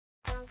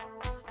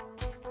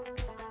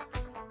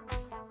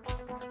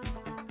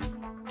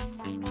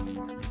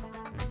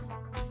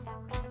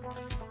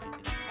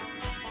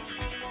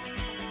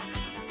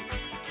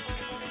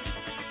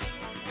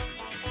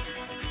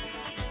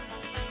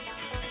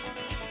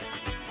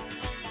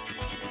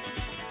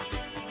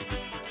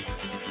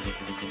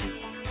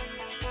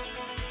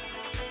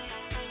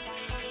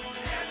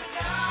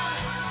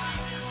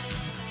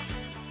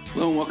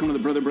Hello and welcome to the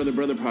Brother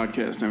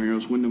podcast. I'm your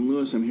host, Wyndham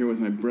Lewis. I'm here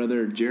with my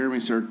brother, Jeremy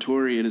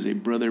Sartori. It is a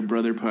Brother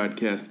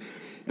podcast,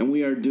 and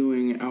we are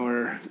doing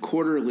our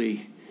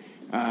quarterly,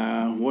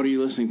 what are you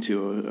listening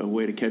to? A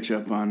way to catch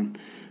up on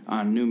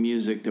new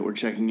music that we're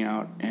checking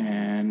out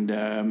and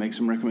make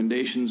some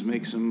recommendations,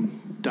 make some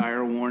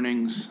dire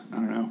warnings. I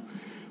don't know.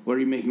 What are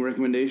you making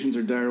recommendations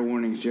or dire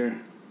warnings, Jer?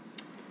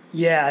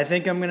 Yeah, I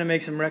think I'm going to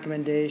make some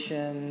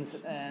recommendations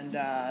and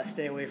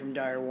stay away from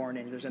dire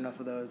warnings. There's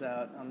enough of those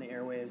out on the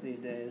airwaves these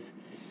days.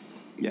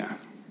 Yeah.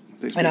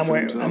 And I'm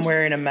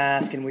wearing a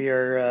mask, and we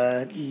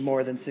are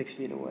more than 6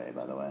 feet away,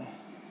 by the way.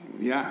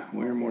 Yeah,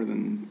 we're more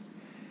than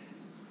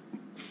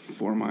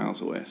 4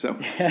 miles away. So,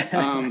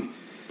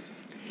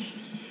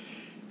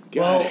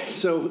 Well,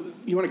 so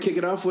you want to kick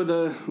it off with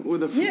a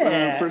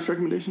first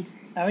recommendation?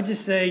 I would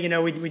just say,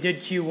 we did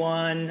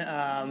Q1,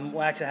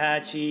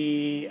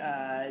 Waxahachie,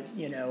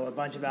 a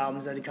bunch of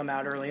albums that had come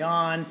out early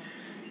on.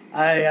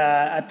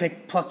 I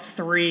plucked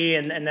 3,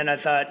 and then I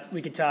thought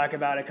we could talk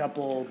about a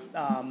couple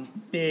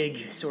big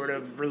sort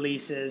of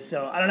releases.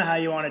 So I don't know how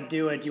you want to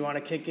do it. Do you want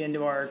to kick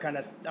into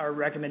our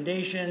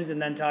recommendations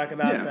and then talk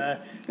about the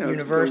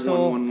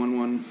Universal?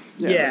 One.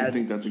 Yeah, I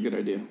think that's a good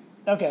idea.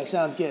 Okay,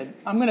 sounds good.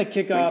 I'm going to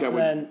kick off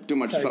then.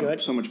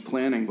 So much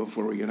planning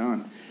before we get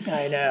on.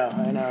 I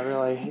know,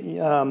 really.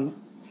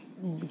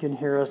 You can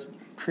hear us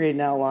create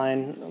an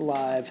outline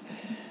live.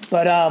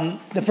 But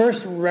the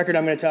first record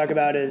I'm going to talk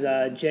about is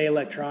Jay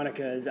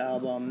Electronica's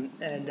album.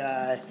 And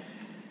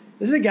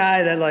this is a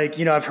guy that,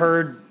 I've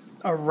heard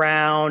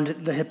around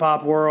the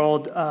hip-hop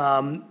world.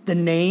 The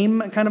name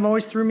kind of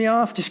always threw me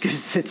off just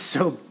because it's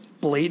so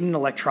blatant,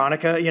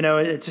 electronica.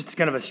 It's just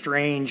kind of a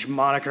strange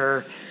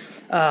moniker.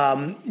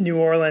 New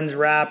Orleans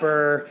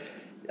rapper,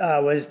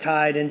 was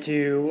tied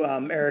into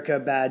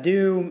Erykah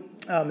Badu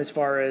as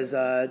far as,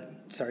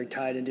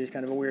 tied into is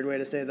kind of a weird way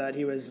to say that.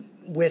 He was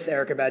with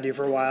Erykah Badu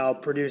for a while,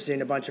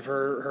 producing a bunch of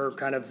her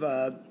kind of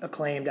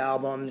acclaimed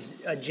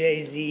albums.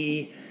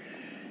 Jay-Z,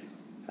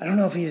 I don't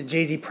know if he's a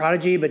Jay-Z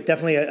prodigy, but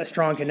definitely a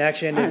strong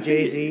connection to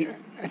Jay-Z.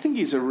 I think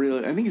he's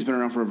been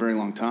around for a very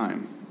long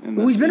time.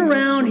 He's been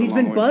around. He's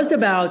been buzzed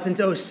about since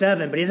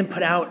 2007, but he hasn't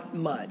put out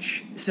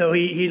much. So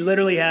he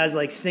literally has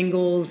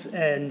singles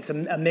and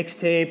a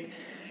mixtape,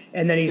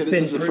 and then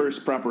this is the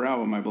first proper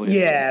album, I believe.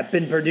 Yeah,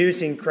 been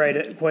producing quite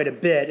a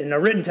bit. And the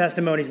written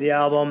testimonies of the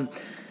album,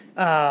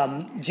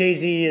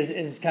 Jay-Z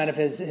is kind of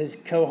his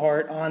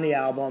cohort on the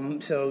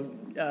album, so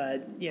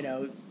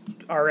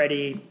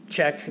already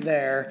check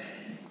there.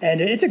 And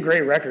it's a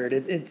great record.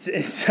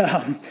 It's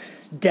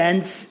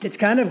dense. It's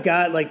kind of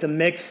got the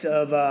mix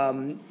of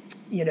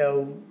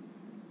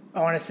I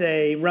want to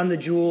say Run the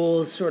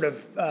Jewels sort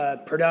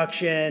of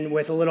production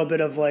with a little bit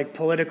of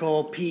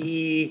political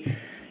PE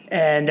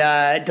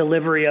and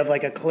delivery of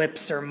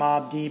Eclipse or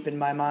Mobb Deep in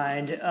my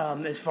mind,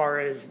 as far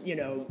as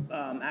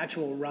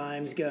actual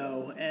rhymes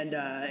go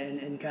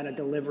and kind of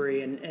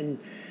delivery and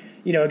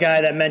a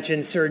guy that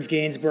mentioned Serge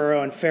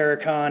Gainsborough and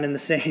Farrakhan in the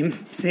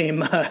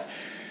same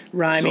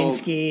rhyming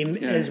scheme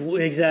as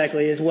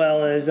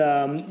well as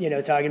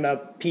talking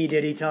about P.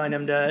 Diddy telling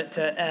him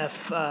to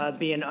F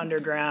being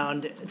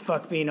underground,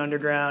 fuck being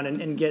underground,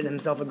 and getting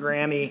himself a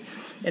Grammy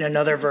in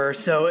another verse.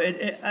 So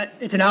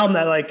it's an album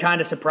that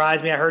kind of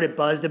surprised me. I heard it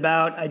buzzed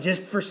about. I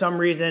just for some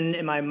reason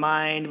in my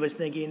mind was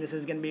thinking this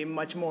is going to be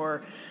much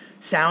more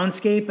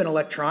soundscape and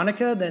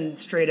electronica than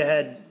straight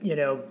ahead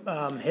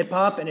hip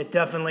hop, and it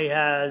definitely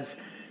has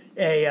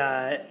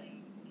a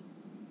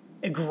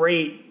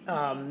great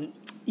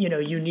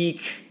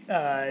unique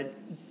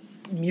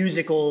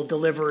musical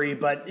delivery,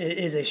 but it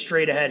is a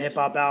straight-ahead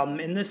hip-hop album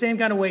in the same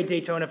kind of way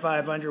Daytona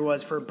 500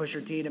 was for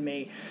Pusha T to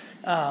me,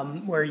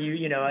 where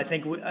I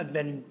think I've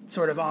been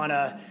sort of on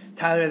a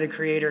Tyler, the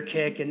Creator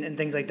kick and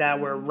things like that,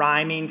 where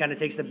rhyming kind of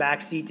takes the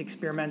backseat to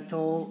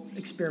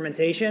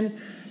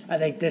experimentation. I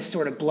think this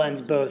sort of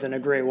blends both in a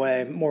great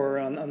way, more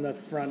on the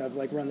front of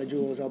Run the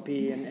Jewels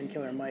LP and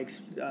Killer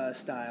Mike's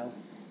style.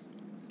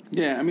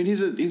 Yeah, I mean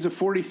he's a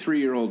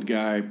 43-year-old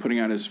guy putting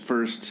out his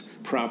first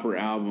proper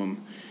album.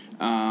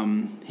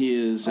 He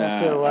is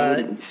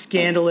also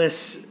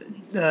scandalous,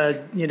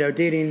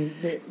 dating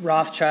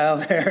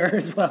Rothschild there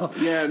as well.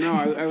 Yeah, no,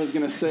 I was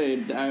going to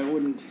say I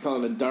wouldn't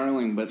call it a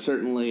darling, but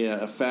certainly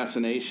a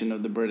fascination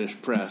of the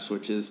British press,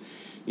 which is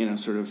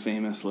sort of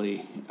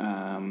famously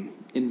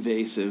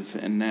invasive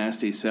and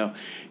nasty. So,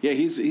 yeah,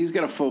 he's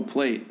got a full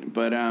plate,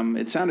 but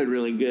it sounded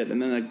really good.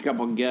 And then a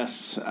couple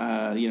guests,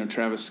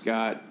 Travis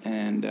Scott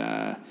and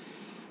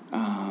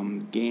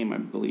Game, I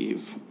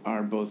believe,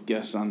 are both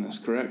guests on this,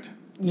 correct?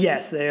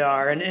 Yes, they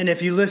are. And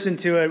if you listen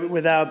to it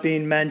without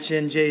being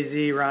mentioned,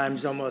 Jay-Z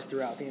rhymes almost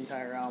throughout the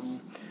entire album.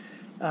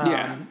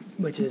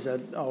 Which is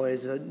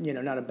always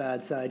not a bad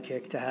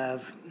sidekick to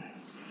have.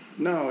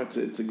 No, it's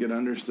a good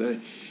understudy.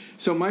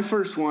 So my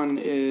first one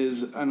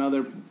is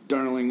another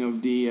darling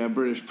of the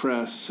British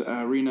press,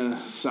 Rina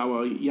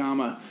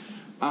Sawayama.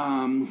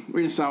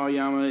 Rina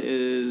Sawayama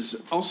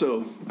is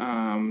also,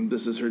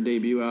 this is her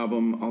debut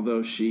album,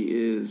 although she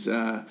is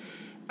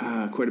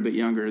quite a bit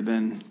younger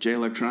than Jay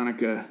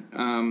Electronica.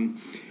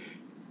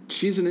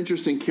 she's an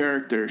interesting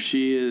character.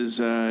 She is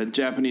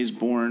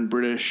Japanese-born,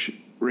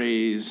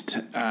 British-raised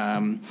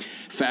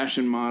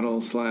fashion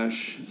model /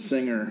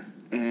 singer,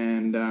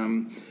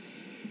 and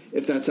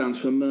if that sounds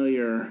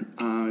familiar,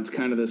 it's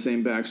kind of the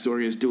same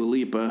backstory as Dua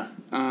Lipa.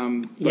 I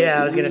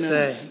was going to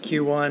say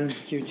Q1,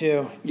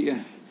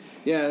 Q2.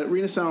 Yeah,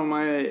 Rina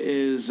Sawamaya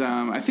is,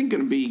 I think,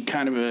 going to be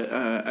kind of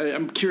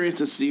I'm curious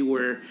to see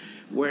where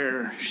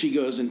she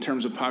goes in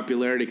terms of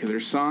popularity, because her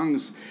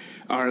songs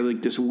are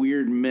like this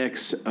weird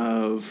mix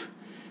of,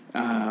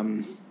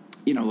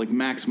 like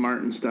Max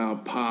Martin style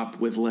pop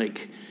with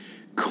like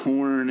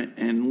Korn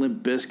and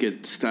Limp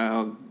Bizkit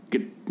style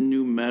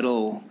new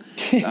metal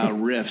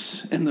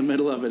riffs in the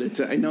middle of it.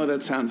 I know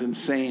that sounds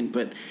insane,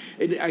 but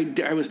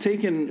I was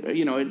taken.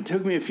 It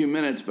took me a few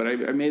minutes, but I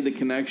made the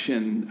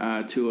connection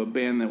to a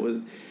band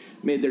that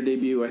made their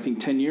debut, I think,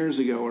 10 years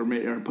ago, or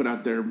put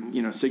out their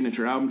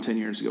signature album 10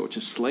 years ago, which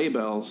is Sleigh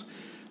Bells.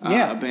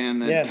 A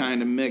band that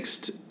kind of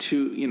mixed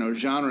two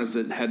genres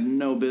that had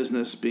no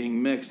business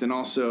being mixed, and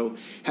also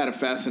had a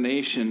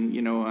fascination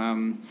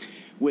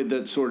with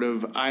that sort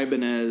of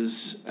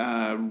Ibanez,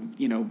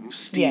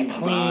 Steve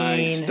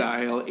Vai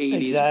style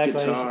 80s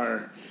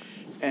guitar,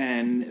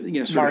 and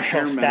sort Marshall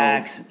of hair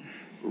Stacks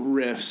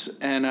riffs,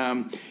 and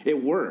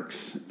it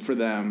works for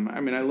them.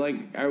 I mean,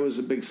 I was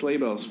a big Sleigh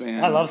Bells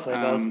fan. I love Sleigh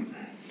Bells.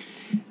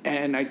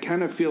 And I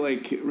kind of feel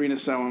like Rina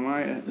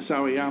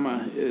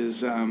Sawayama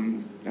is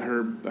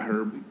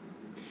her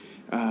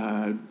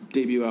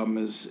debut album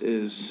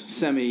is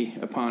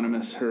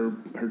semi-eponymous.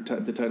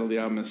 The title of the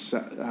album is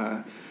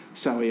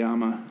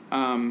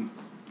Sawayama.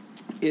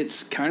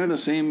 It's kind of the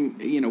same,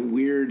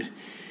 weird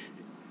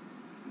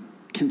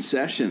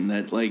concession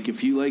that, like,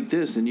 if you like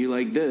this and you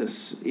like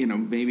this,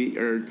 maybe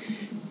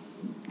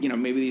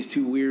these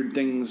two weird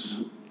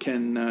things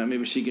can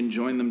maybe she can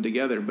join them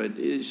together, but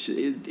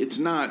it's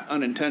not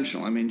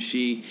unintentional. I mean,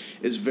 she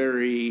is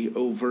very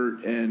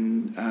overt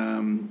and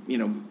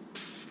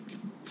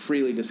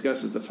freely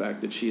discusses the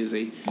fact that she is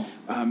a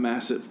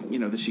massive,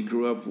 that she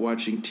grew up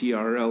watching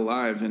TRL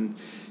live, and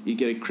you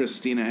get a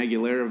Christina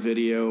Aguilera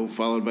video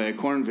followed by a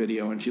Korn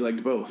video, and she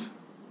liked both.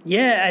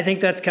 Yeah, I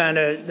think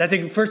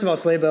first of all,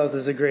 Sleigh Bells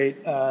is a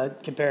great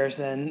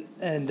comparison,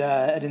 and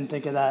I didn't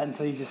think of that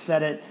until you just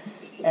said it.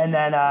 And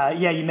then,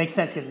 you make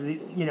sense, because,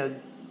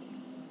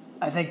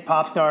 I think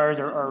pop stars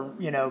or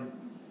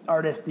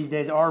artists these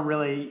days are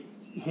really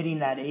hitting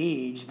that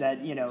age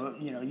that, you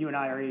and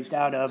I are aged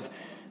out of,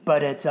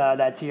 but it's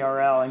that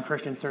TRL, and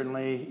Christian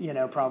certainly,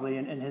 probably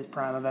in his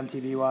prime of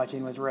MTV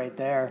watching was right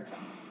there.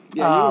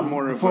 Yeah, you were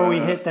more of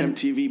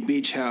MTV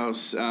Beach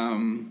House.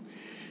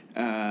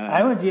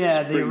 I was,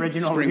 the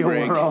original Real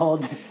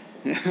World.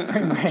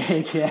 Spring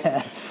Break,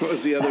 yeah. What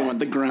was the other one?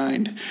 The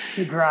Grind.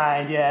 The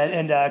Grind, yeah,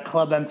 and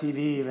Club MTV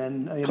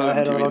even. I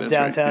had a little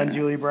downtown right.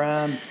 Julie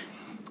Brown,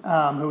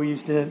 who we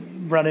used to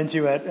run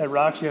into at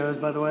rock shows,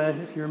 by the way,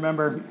 if you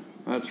remember.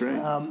 That's right.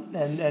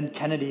 And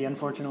Kennedy,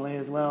 unfortunately,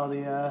 as well.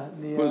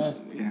 Who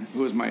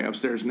was my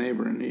upstairs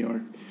neighbor in New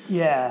York.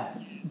 Yeah,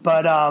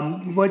 but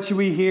what should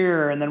we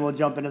hear, and then we'll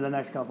jump into the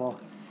next couple.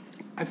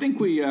 I think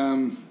we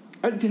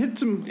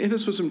hit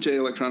us with some J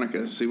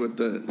Electronica. See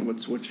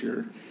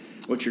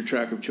what's your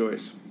track of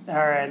choice. All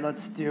right,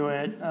 let's do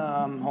it.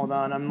 Hold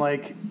on, I'm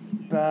like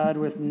bad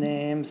with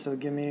names, so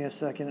give me a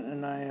second,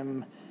 and I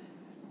am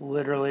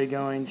literally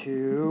going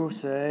to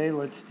say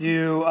let's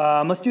do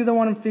the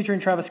one featuring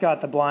Travis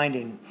Scott, The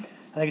Blinding.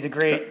 I think it's a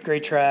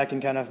great track,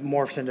 and kind of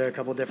morphs into a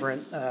couple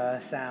different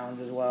sounds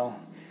as well.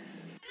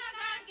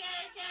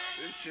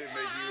 This shit make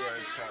you want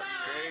to talk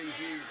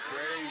crazy.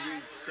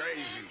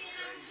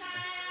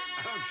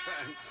 I'm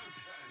trying to...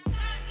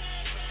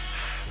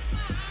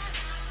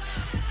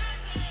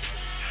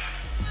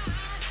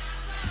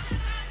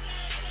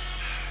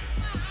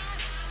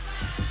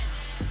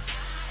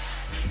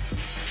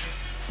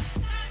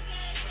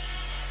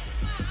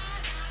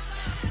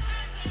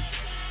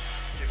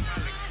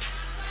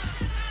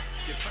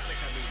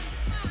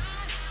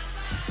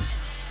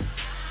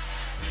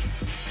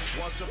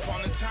 Once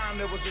upon a time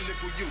there was a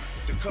liquid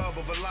youth, the cub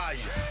of a lion,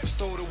 a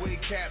stowed away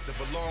captive,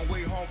 a long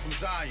way home from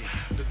Zion.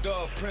 The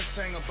dove Prince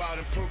sang about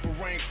in Purple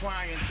Rain,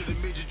 crying to the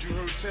midget you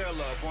heard tell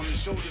of on the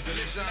shoulders of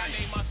the giant. I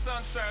named my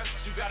son, sir,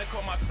 so you gotta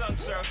call my son,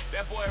 sir.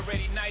 That boy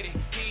already knighted,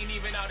 he ain't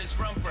even out his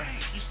rumper.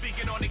 You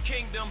speaking on the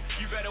kingdom,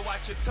 you better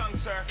watch your tongue,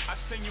 sir. I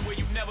send you where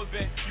you've never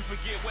been, you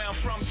forget where I'm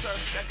from, sir.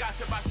 That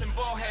gossip I send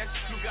ball heads,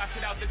 you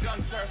gossip out the gun,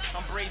 sir.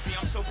 I'm brazy,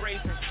 I'm so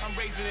brazen, I'm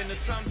raising in the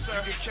sun, sir.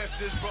 You can catch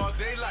this broad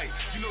daylight,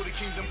 you know the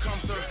kingdom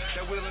comes, sir.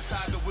 That wheel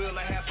inside the wheel,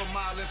 a half a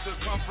mile in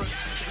circumference.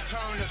 It's the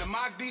return of the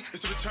Magdi, it's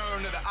the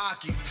return of the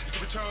Akis. It's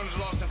the return of the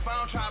lost and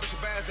found tribe of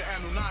Shabazz, the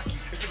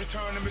Anunnakis. It's the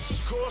return of Mr.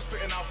 Shakur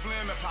spitting out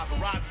phlegm and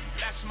paparazzi.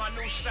 That's my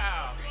new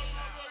style.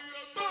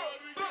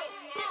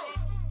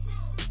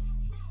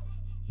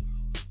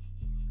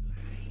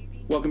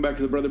 Welcome back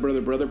to the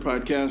Brother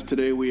podcast.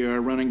 Today we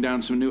are running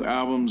down some new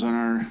albums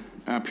on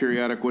our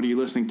periodic What Are You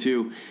Listening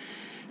To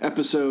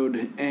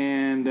episode,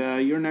 and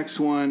your next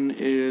one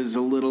is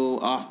a little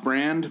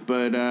off-brand,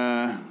 but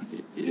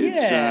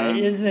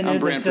it's on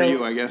brand for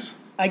you, I guess.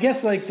 I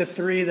guess like the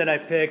three that I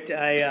picked,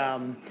 I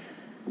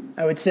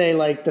would say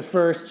like the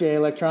first, Jay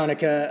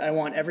Electronica, I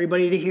want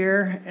everybody to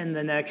hear, and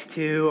the next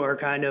two are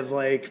kind of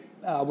like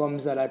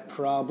albums that I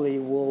probably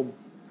will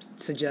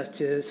suggest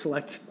to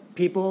select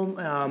people.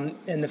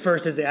 And the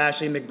first is the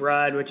Ashley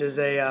McBryde, which is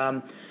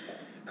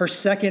her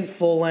second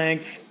full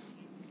length.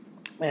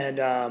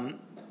 And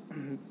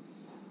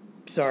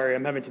sorry,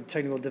 I'm having some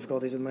technical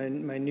difficulties with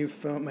my new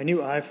phone, my new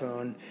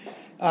iPhone.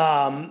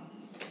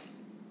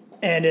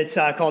 And it's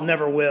called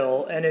Never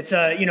Will, and it's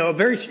a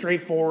very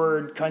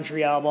straightforward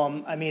country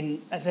album. I mean,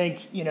 I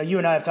think you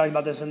and I have talked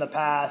about this in the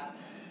past.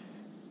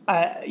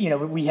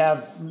 We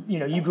have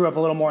you grew up a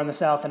little more in the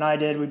South than I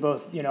did. We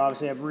both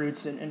obviously have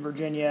roots in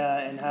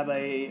Virginia and have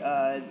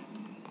an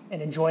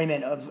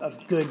enjoyment of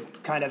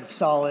good kind of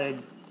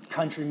solid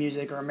country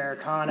music or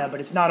Americana, but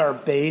it's not our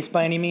base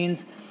by any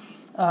means.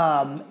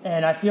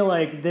 And I feel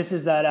like this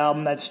is that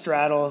album that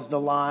straddles the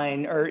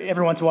line, or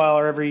every once in a while,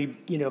 or every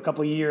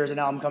couple of years, an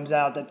album comes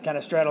out that kind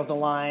of straddles the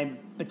line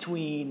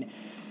between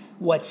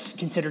what's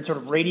considered sort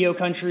of radio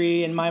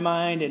country in my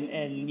mind,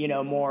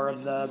 and more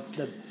of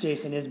the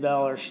Jason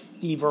Isbell or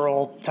Steve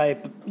Earle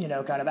type,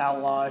 kind of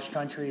outlawish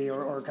country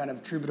or kind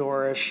of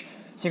troubadourish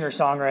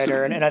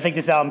singer-songwriter. And I think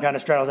this album kind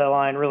of straddles that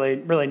line really,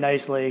 really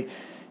nicely.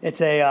 It's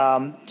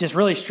a just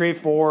really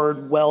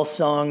straightforward,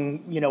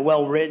 well-sung,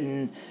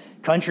 well-written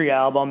country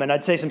album, and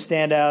I'd say some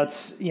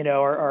standouts,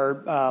 are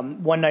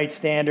One Night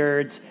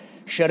Standards,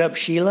 Shut Up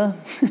Sheila,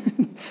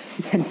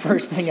 and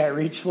First Thing I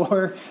Reach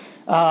For.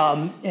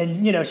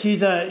 And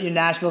she's a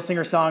Nashville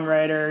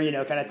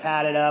singer-songwriter, kind of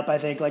tatted up. I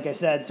think, like I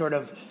said, sort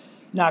of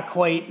not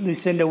quite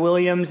Lucinda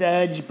Williams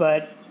edge,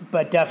 but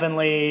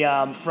definitely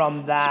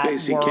from that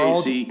Spacey world.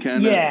 Casey kind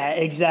of. Yeah,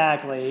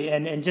 exactly,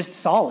 and just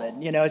solid.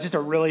 It's just a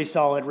really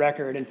solid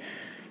record, and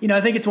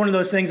I think it's one of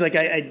those things like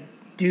I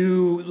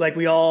do, like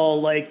we all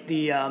like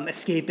the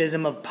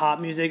escapism of pop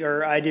music,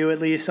 or I do at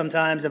least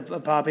sometimes,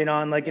 of popping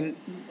on like an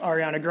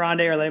Ariana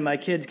Grande or letting my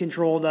kids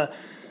control the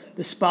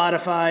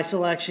Spotify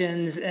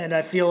selections. And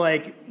I feel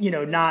like,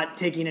 not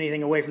taking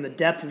anything away from the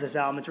depth of this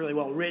album, it's really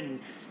well written.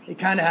 It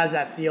kind of has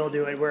that feel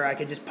to it where I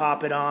could just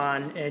pop it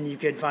on and you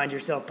could find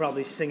yourself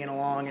probably singing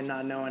along and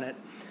not knowing it.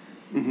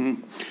 Mm-hmm.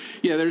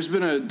 Yeah,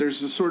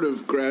 there's a sort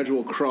of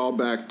gradual crawl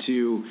back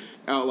to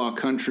outlaw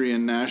country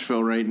in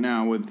Nashville right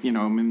now with,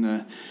 I'm in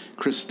the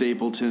Chris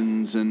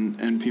Stapletons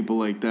and people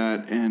like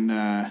that, and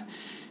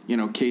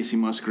Casey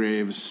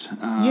Musgraves.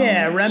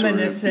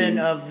 Reminiscent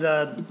of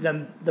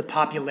the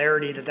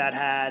popularity that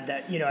had.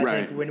 That I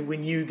right. think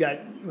when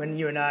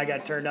you and I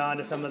got turned on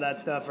to some of that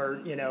stuff,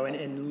 or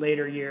in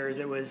later years,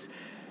 it was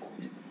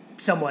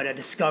somewhat a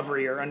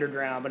discovery or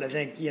underground. But I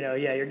think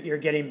you're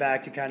getting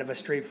back to kind of a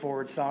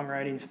straightforward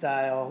songwriting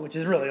style, which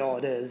is really all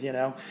it is.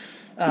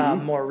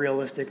 More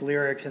realistic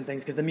lyrics and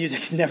things, because the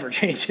music never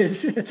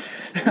changes.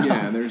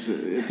 Yeah,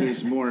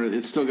 there's more.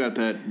 It's still got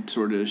that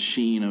sort of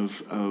sheen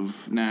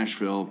of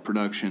Nashville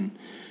production.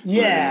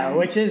 Yeah, but,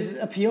 which is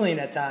appealing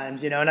at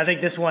times, and I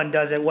think this one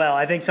does it well.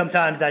 I think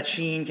sometimes that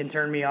sheen can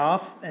turn me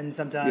off, and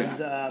sometimes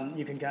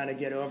you can kind of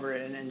get over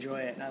it and enjoy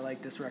it, and I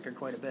like this record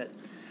quite a bit.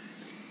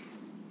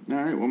 All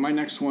right, well, my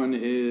next one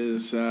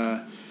is...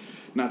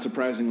 not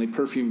surprisingly,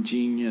 Perfume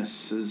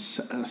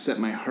Genius's Set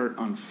My Heart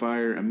on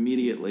Fire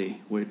Immediately,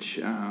 which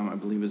I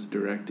believe is a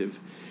directive.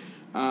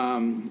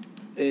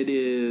 It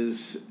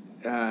is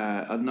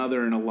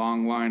another in a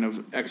long line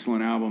of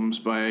excellent albums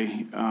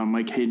by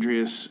Mike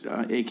Hadrius,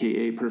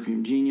 a.k.a.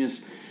 Perfume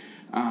Genius.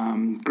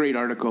 Great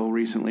article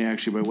recently,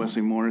 actually, by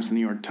Wesley Morris in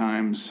the New York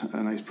Times,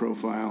 a nice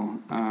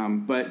profile.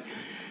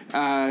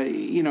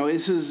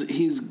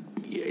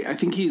 I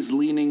think he's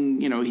leaning,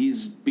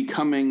 he's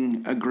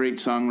becoming a great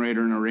songwriter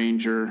and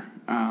arranger.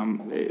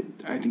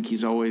 I think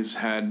he's always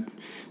had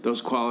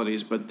those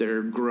qualities, but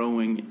they're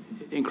growing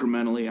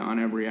incrementally on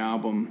every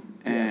album.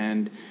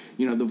 And,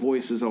 the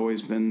voice has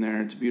always been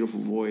there. It's a beautiful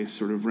voice,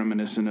 sort of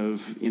reminiscent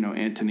of,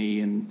 Anthony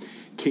and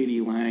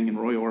Katie Lang and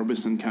Roy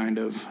Orbison kind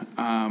of.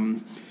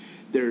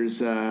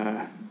 There's, you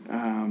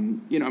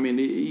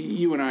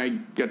and I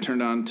got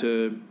turned on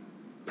to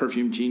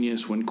Perfume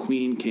Genius when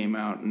Queen came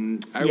out,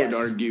 and I would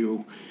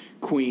argue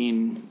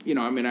Queen,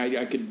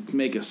 I could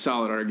make a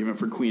solid argument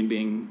for Queen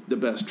being the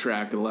best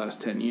track of the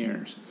last 10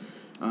 years,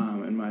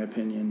 in my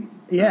opinion.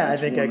 Yeah, I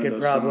think I could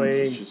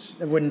probably,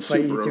 I wouldn't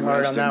fight you too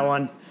hard on that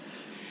one.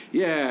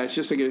 Yeah, it's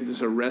just like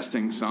this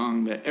arresting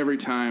song that every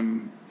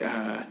time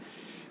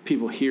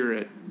people hear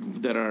it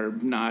that are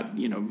not,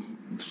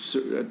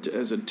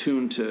 as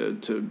attuned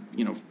to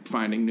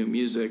finding new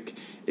music,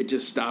 it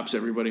just stops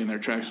everybody in their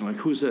tracks and like,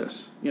 who's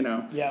this?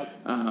 Yep.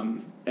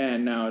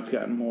 And now it's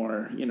gotten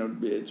more,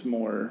 it's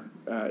more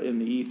in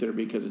the ether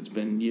because it's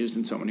been used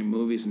in so many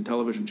movies and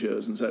television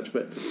shows and such.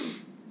 But,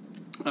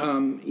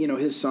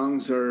 his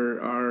songs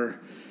are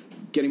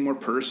getting more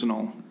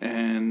personal,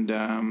 and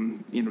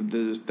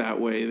that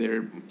way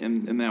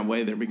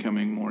they're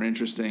becoming more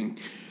interesting.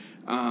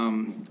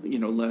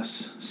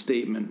 Less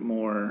statement,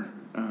 more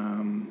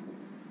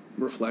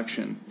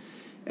reflection,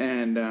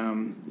 and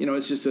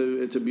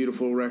it's a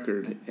beautiful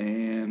record,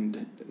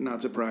 and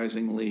not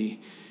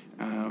surprisingly,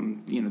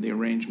 The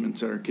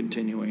arrangements are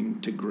continuing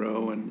to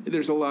grow, and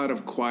there's a lot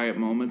of quiet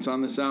moments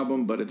on this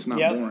album, but it's not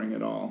boring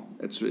at all.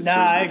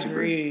 I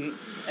agree.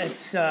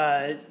 It's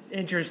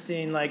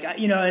interesting, and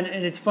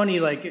it's funny,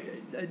 like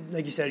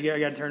you said, I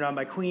got turned on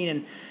by Queen,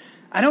 and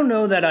I don't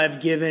know that I've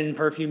given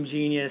Perfume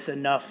Genius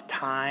enough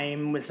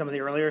time with some of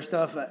the earlier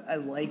stuff. I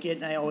like it,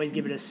 and I always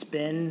give it a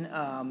spin.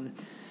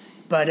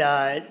 But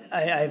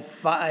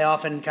I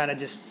often kind of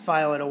just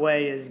file it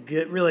away as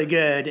good, really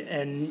good,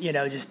 and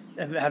just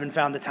haven't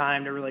found the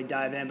time to really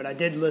dive in. But I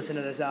did listen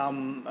to this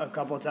album a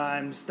couple of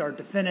times, start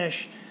to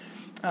finish.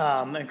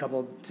 And a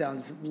couple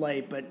sounds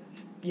light, but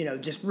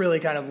just really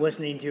kind of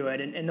listening to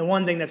it. And the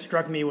one thing that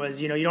struck me was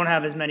you don't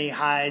have as many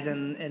highs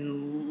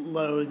and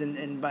lows,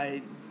 and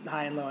by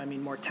high and low I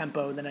mean more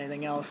tempo than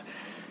anything else.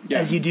 Yeah.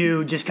 As you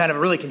do, just kind of a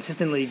really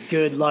consistently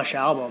good Lush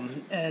album,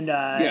 and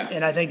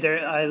I think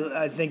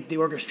I think the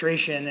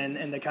orchestration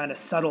and the kind of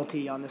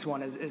subtlety on this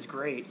one is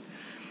great,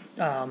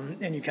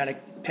 and you kind of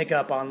pick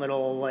up on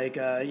little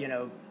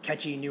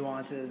catchy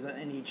nuances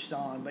in each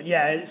song. But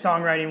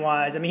songwriting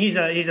wise, I mean he's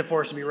a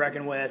force to be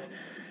reckoned with.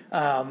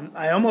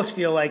 I almost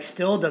feel like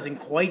still doesn't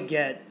quite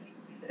get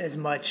as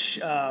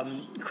much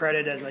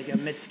credit as like a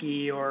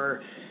Mitski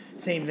or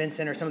St.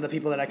 Vincent or some of the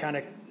people that I kind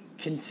of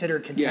consider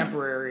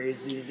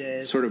contemporaries these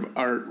days. Sort of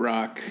art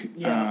rock,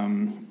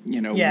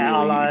 really, a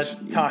la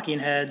Talking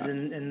Heads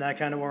and that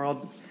kind of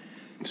world.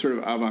 Sort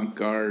of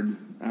avant-garde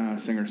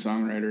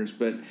singer-songwriters.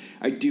 But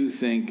I do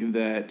think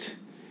that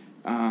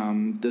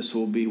this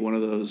will be one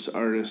of those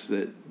artists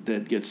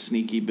that gets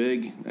sneaky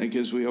big, like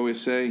as we always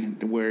say,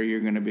 where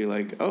you're going to be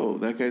like, oh,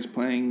 that guy's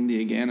playing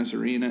the Agganis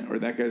Arena, or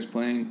that guy's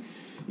playing,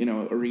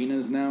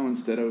 arenas now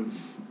instead of,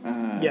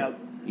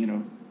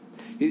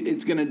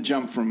 It's going to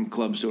jump from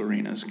clubs to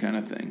arenas kind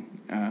of thing.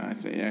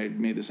 I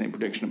made the same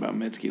prediction about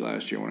Mitski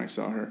last year when I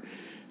saw her.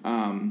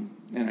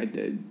 And I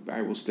did.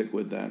 I will stick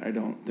with that. I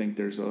don't think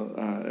there's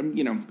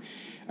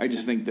I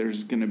just think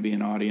there's going to be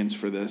an audience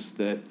for this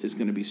that is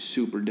going to be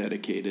super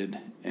dedicated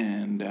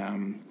and,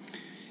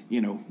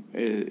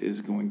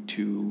 is going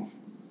to...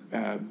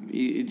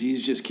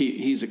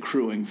 he's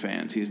accruing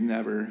fans. He's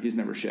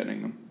never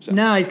shedding them. So.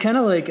 No, he's kind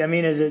of like,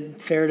 is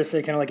it fair to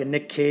say kind of like a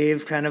Nick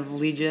Cave kind of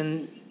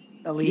allegiance,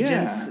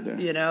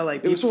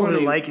 people who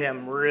like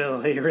him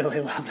really,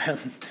 really love him.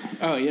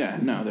 Oh yeah,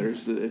 no,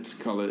 it's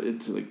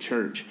like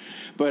church,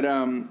 but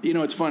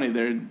it's funny.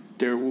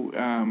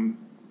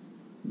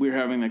 We're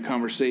having the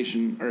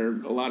conversation,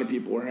 or a lot of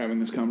people were having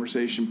this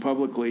conversation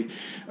publicly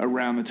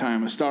around the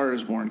time A Star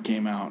Is Born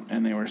came out,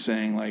 and they were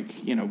saying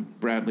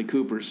Bradley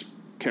Cooper's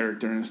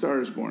character in A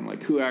Star Is Born,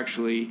 who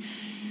actually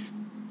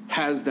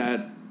has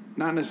that,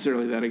 not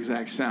necessarily that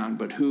exact sound,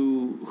 but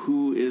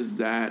who is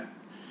that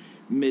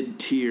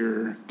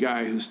mid-tier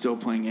guy who's still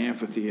playing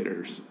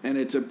amphitheaters, and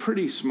it's a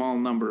pretty small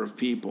number of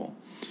people.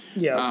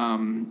 Yeah.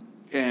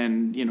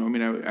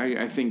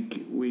 I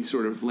think we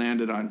sort of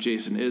landed on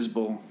Jason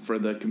Isbell for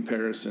the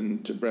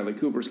comparison to Bradley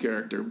Cooper's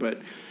character,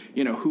 but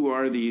who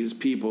are these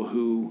people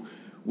who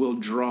will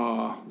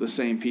draw the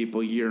same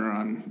people year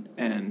on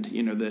end?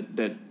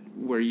 That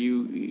where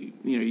you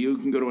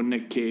can go to a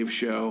Nick Cave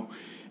show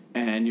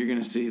and you're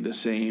going to see the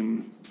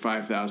same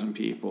 5,000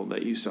 people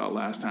that you saw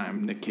last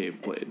time Nick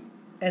Cave played.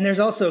 And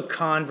there's also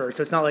converts,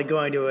 so it's not like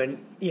going to and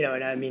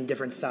I mean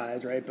different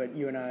size, right? But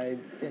you and I,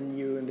 and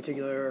you in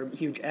particular, are a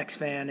huge X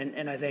fan,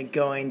 and I think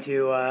going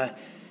to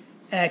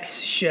X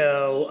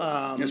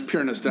show, it's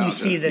pure nostalgia. You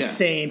see the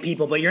same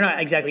people, but you're not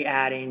exactly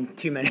adding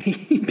too many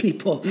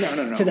people to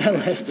that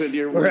list.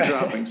 We're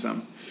dropping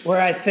some.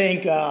 Where I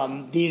think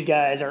these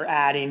guys are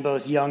adding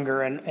both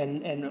younger and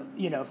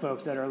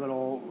folks that are a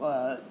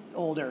little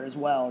older as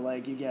well.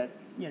 Like you get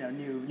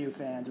new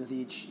fans with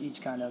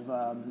each kind of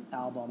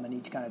album and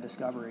each kind of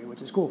discovery,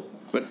 which is cool.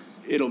 But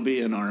it'll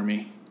be an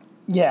army.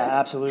 Yeah,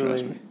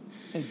 absolutely.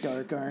 A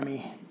dark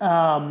army.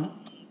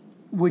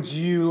 Would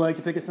you like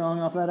to pick a song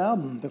off that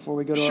album before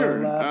we go to our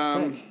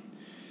last pick?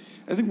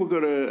 I think we'll go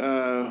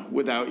to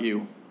Without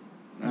You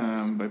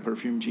by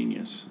Perfume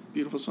Genius.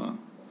 Beautiful song.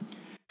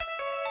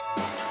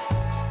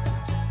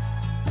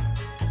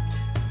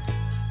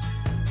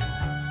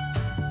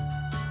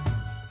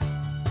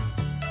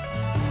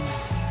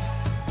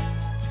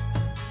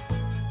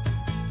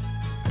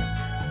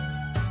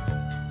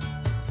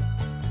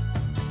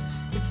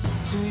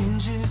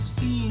 Strangest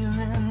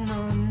feeling,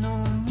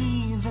 unknown,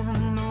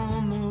 even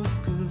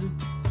almost good.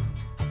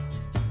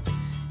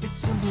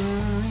 It's a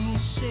blurry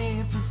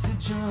shape, it's a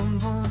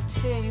jumbled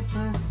tape,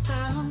 a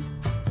sound.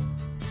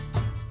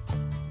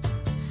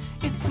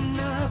 It's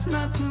enough,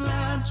 not too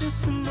loud,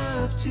 just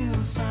enough to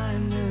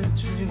find a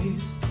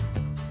trace.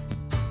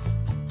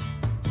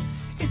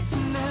 It's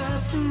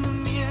enough in the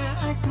mirror,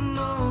 I can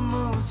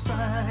almost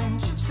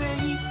find your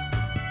face.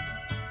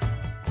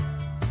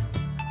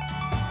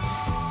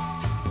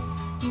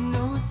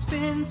 It's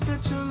been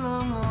such a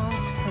long, long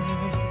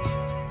time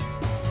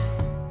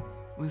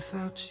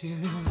without you.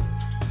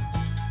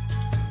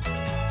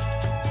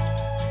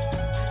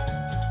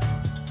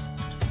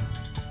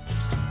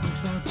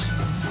 Without you.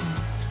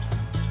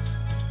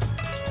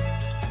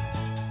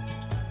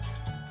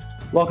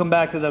 Welcome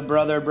back to the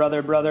Brother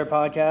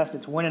podcast.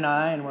 It's Win and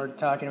I, and we're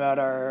talking about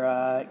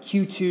our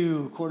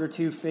Q2, quarter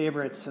two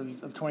favorites of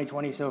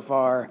 2020 so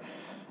far.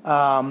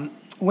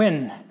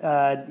 Win,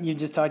 you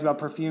just talked about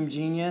Perfume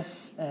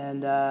Genius,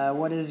 and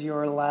what is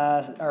your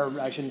last, or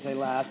I shouldn't say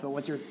last, but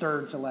what's your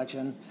third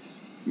selection?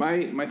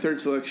 My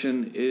third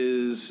selection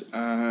is,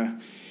 I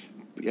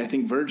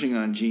think, verging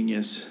on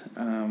genius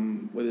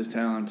with his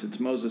talents. It's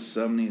Moses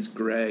Sumney's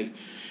Gray.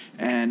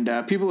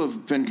 And people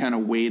have been kind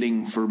of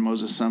waiting for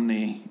Moses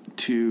Sumney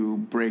to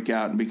break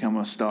out and become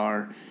a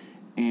star,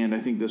 and I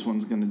think this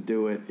one's going to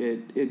do it.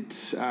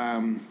 It's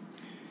I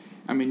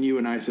mean, you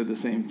and I said the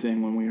same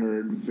thing when we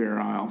heard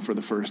Virile for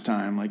the first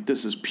time. Like,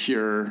 this is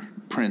pure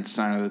Prince,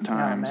 Sign of the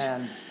Times. Oh,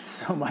 man,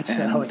 so much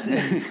so.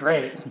 It's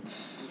great.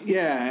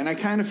 Yeah, and I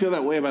kind of feel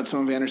that way about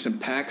some of Anderson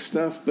 .Paak's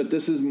stuff, but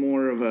this is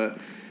more of a,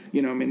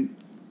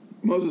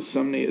 Moses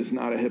Sumney is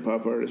not a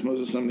hip-hop artist.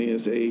 Moses Sumney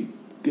is a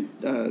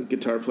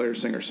guitar player,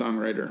 singer,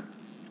 songwriter,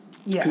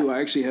 who I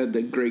actually had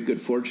the great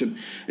good fortune.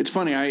 It's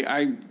funny,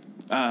 I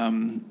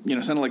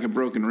sounded like a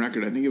broken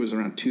record. I think it was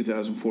around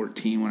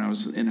 2014 when I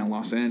was in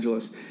Los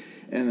Angeles,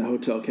 and the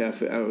Hotel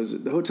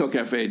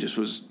Cafe just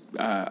was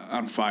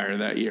on fire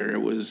that year.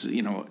 It was,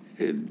 I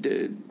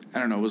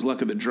don't know, it was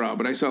luck of the draw,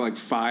 but I saw like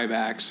 5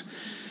 acts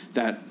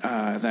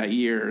that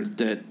year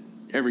that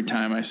every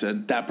time I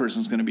said, that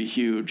person's going to be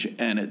huge,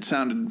 and it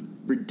sounded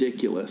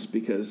ridiculous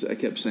because I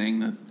kept saying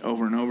that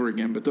over and over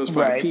again. But those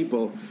 5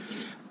 people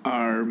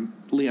are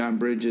Leon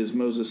Bridges,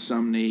 Moses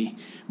Sumney,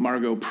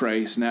 Margot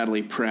Price,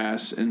 Natalie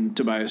Prass, and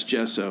Tobias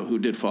Gesso, who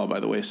did fall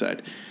by the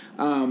wayside.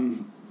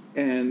 And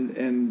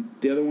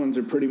the other ones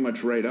are pretty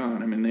much right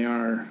on. I mean, they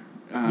are.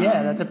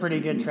 That's a pretty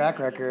good track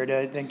record.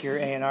 I think your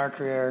A&R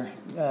career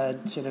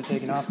should have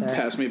taken off there.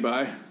 Passed me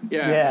by.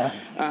 Yeah.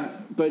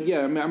 But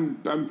yeah, I mean,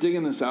 I'm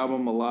digging this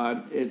album a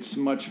lot. It's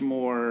much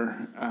more.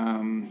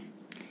 I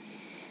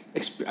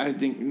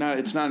think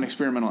it's not an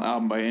experimental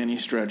album by any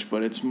stretch,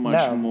 but it's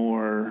much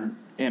more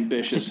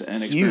ambitious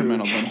and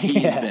experimental than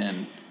he's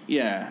been.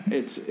 Yeah,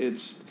 it's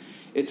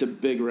a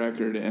big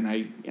record, and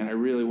I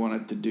really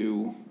want it to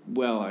do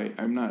well.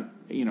 I'm not,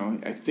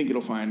 I think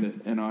it'll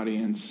find an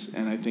audience,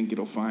 and I think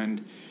it'll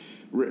find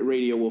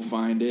radio will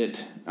find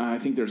it. I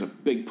think there's a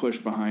big push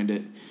behind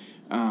it.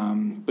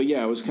 But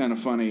yeah, it was kind of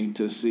funny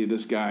to see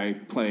this guy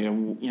play a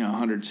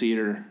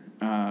 100-seater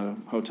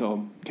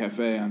Hotel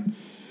Cafe on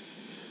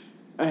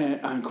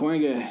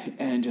Cahuenga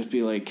and just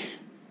be like,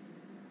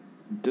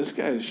 this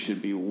guy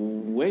should be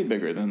way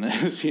bigger than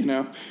this,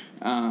 No,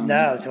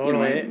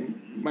 totally.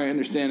 My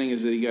understanding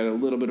is that he got a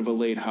little bit of a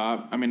late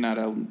hop. I mean, not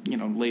a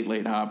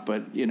late hop,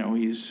 but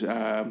he's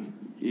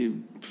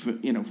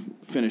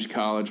finished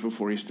college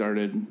before he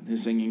started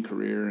his singing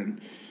career, and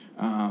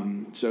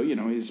so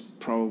he's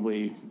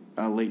probably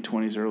late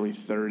 20s, early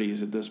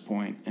 30s at this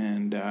point,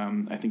 and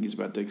I think he's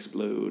about to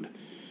explode.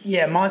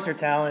 Yeah, monster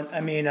talent.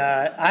 I mean,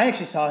 I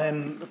actually saw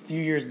him a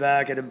few years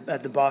back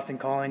at the Boston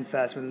Calling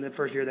Fest when the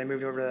first year they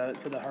moved over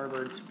to the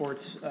Harvard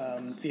sports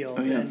field.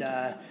 Oh, yeah. And,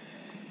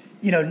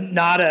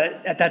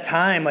 at that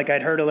time, like,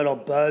 I'd heard a little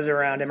buzz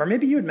around him. Or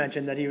maybe you had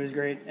mentioned that he was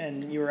great,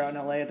 and you were out in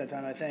L.A. at that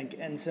time, I think.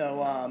 And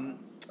so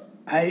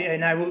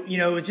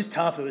it was just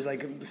tough. It was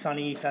like a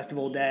sunny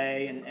festival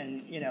day,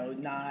 and he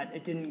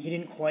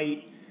didn't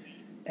quite...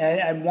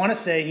 I want to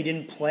say he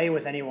didn't play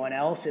with anyone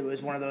else. It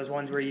was one of those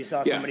ones where you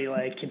saw somebody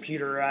like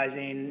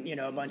computerizing,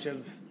 a bunch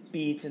of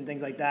beats and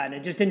things like that, and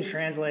it just didn't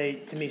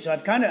translate to me. So I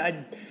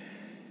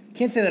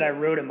can't say that I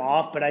wrote him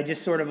off, but I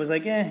just sort of was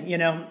like,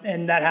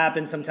 and that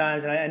happens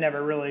sometimes, and I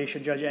never really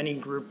should judge any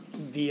group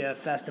via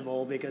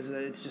festival because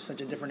it's just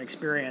such a different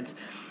experience.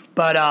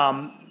 But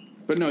no,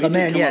 he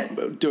did come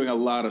up doing a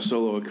lot of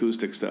solo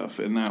acoustic stuff,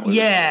 and that was...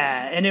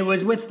 Yeah, and it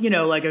was with,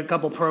 like a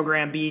couple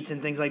program beats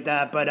and things like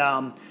that, but...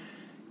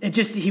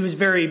 he was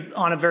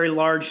on a very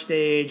large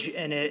stage,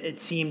 and it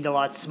seemed a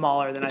lot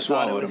smaller than I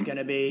thought it was going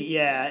to be.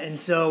 Yeah, and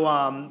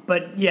so,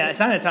 but yeah,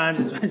 Sign of the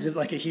Times was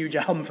like a huge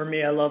album for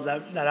me. I love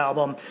that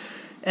album,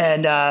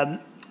 and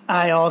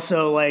I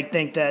also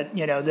think that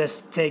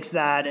this takes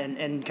that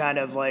and kind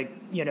of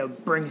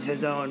brings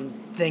his own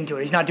thing to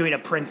it. He's not doing a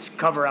Prince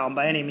cover album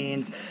by any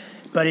means,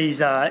 but he's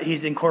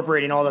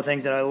incorporating all the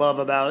things that I love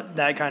about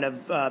that kind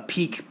of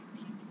peak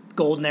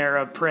golden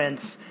era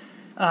Prince.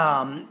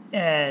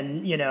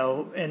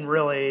 And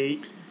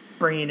really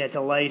bringing it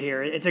to light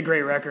here. It's a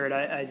great record.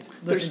 I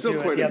listened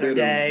to it the other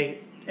day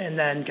and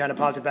then kind of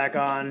popped it back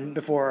on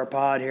before our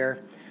pod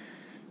here.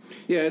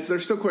 Yeah,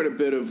 there's still quite a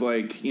bit of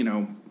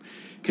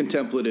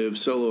contemplative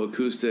solo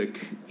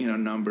acoustic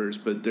numbers,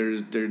 but they're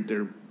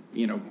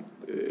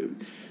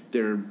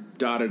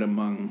dotted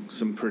among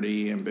some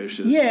pretty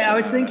ambitious. Yeah, I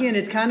was thinking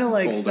it's kind of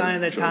like Sign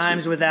of the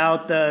Times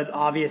without the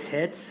obvious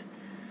hits.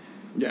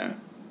 Yeah.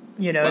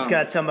 It's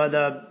got some of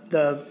the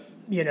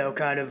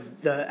kind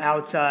of the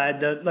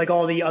outside,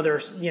 all the other,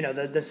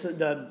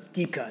 the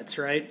deep cuts,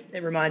 right?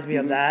 It reminds me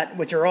of that,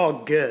 which are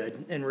all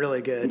good and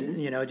really good.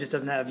 It just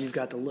doesn't have You've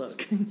Got the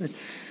Look.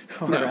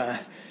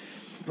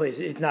 Please,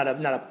 it's not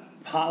a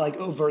pop,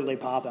 overtly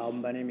pop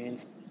album by any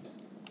means.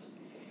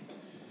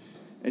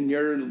 And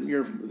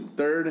your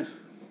third?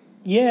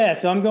 Yeah,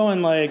 so I'm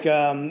going like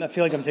I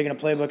feel like I'm taking a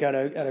playbook out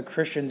of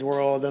Christian's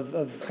world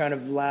of kind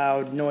of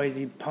loud,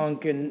 noisy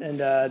punk and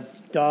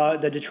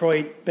the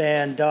Detroit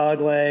band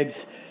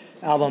Doglegs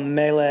album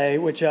Melee,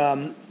 which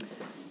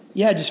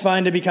just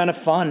find to be kind of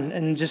fun,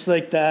 and just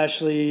like the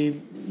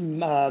Ashley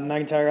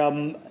McIntyre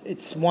album,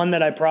 it's one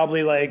that I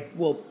probably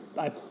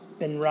I've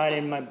been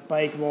riding my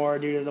bike more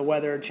due to the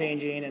weather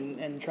changing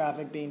and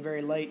traffic being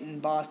very late in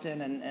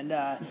Boston, and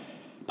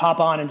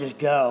pop on and just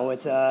go.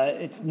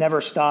 It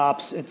never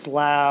stops. It's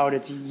loud.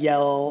 It's a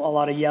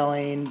lot of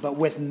yelling, but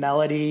with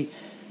melody.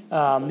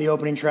 The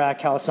opening track,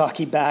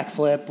 Kawasaki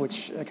Backflip,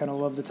 which I kind of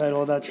love the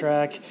title of that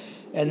track.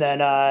 And then,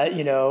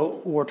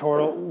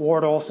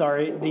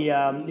 Wardle,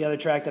 the other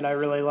track that I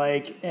really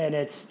like. And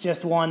it's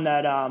just one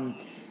that,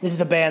 this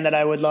is a band that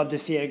I would love to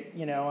see,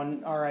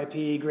 on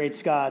RIP, Great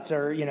Scots,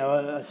 or,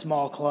 a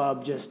small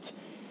club, just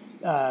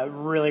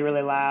really,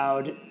 really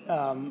loud,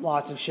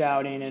 lots of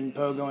shouting and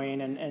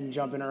pogoing and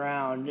jumping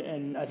around.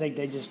 And I think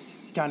they just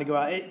kind of go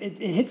out. It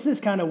hits this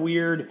kind of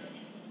weird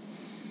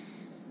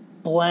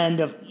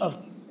blend of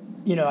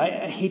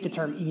I hate the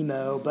term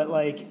emo, but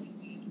like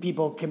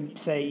people can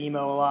say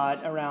emo a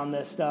lot around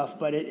this stuff,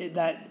 but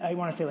that I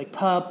want to say like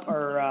Pup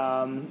or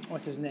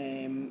what's his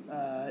name?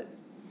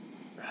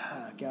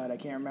 God, I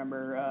can't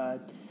remember.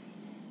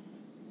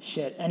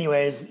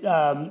 Anyways,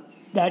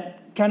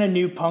 that kind of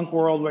new punk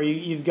world where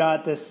you've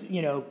got this,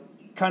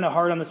 kind of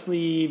hard on the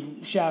sleeve,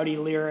 shouty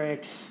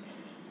lyrics,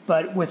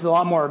 but with a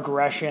lot more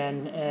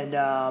aggression and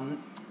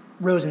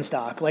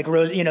Rosenstock, like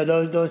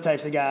those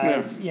types of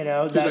guys.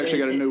 Yeah. He's actually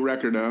got a new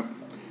record out.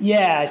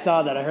 Yeah, I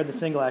saw that. I heard the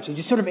single actually.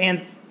 Just sort of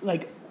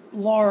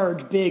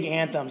large, big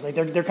anthems. Like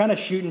they're kind of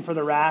shooting for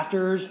the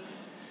rafters,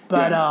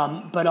 but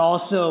but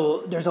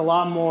also there's a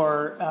lot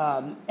more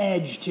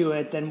edge to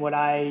it than what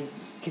I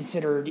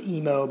considered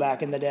emo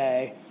back in the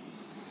day.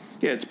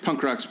 Yeah, it's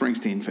punk rock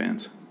Springsteen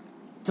fans.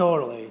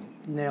 Totally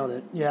nailed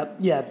it. Yep.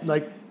 Yeah.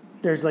 Like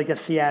there's like a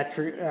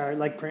theatric,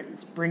 like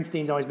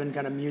Springsteen's always been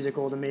kind of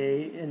musical to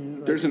me,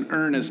 and there's an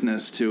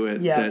earnestness to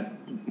it that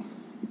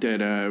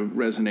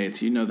resonates.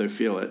 They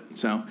feel it.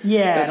 So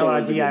yeah, and a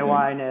lot of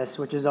DIY-ness,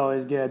 which is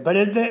always good. But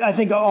I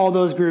think all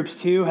those groups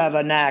too have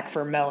a knack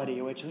for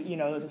melody, which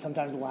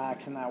sometimes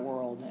lacks in that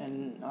world,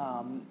 and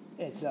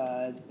it's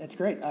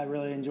great. I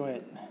really enjoy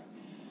it.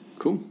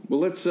 Cool.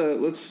 Well, let's.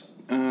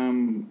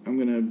 I'm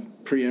gonna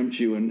preempt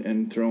you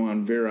and throw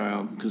on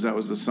Virile, because that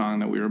was the song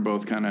that we were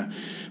both kind of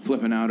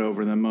flipping out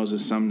over, the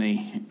Moses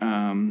Sumney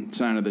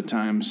Sign of the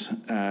Times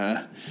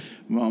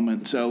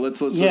moment. So let's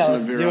listen to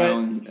Virile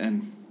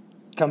and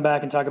come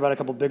back and talk about a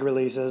couple big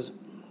releases.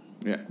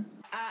 Yeah.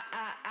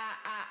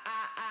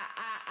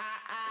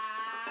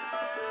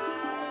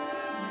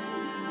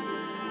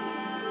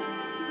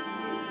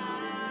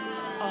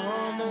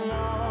 On a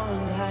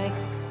long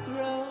hike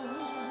through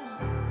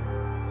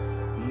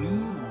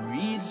Blue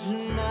Ridge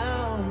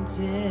Mountains,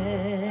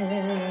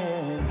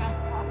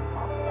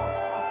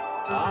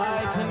 I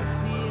can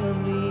feel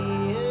the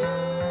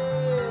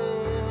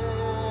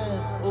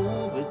earth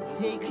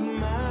overtake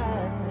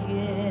my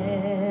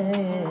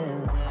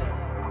skin,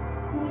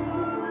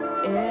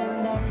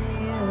 and I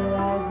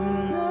realize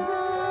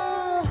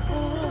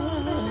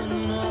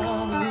none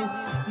of this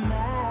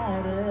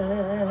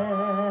matters,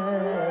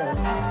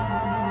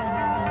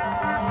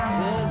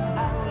 'cause I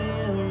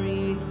will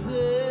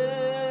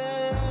return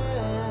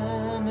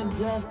to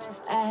dust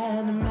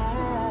and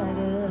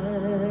matter.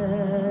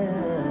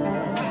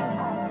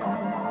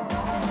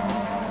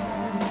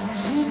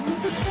 Jesus,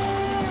 the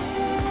patriots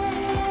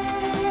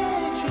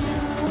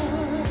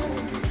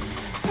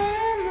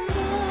and the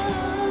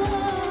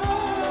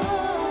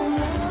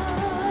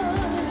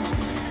monarchs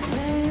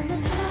play the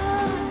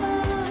part,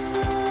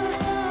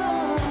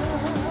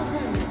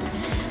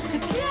 the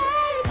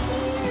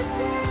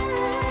gatekeepers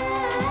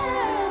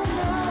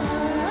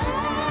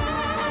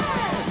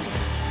night.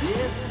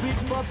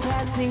 Desperate for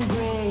passing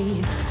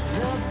grade,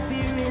 the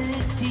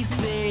virility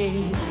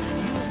fades.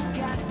 You've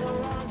got the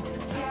wrong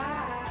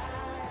guy.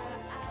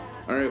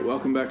 All right,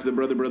 welcome back to the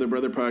Brother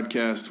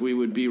podcast. We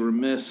would be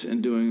remiss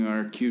in doing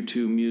our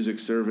Q2 music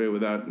survey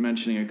without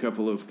mentioning a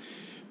couple of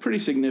pretty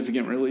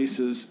significant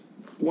releases.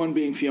 One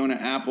being Fiona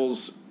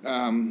Apple's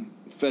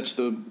Fetch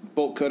the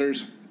Bolt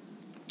Cutters,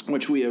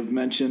 which we have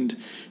mentioned,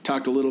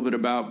 talked a little bit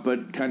about,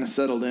 but kind of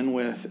settled in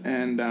with,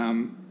 and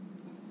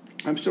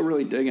I'm still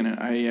really digging it.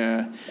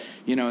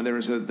 There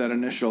was that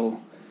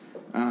initial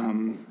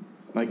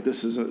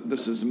this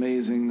is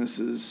amazing, this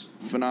is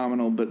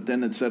phenomenal, but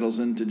then it settles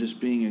into just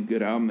being a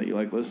good album that you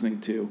like listening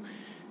to.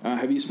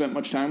 Have you spent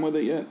much time with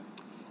it yet?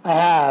 I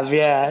have,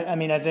 yeah. I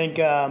mean, I think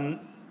a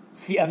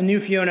new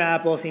Fiona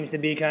Apple seems to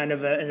be kind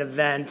of an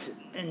event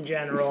in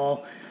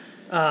general.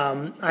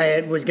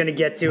 I was going to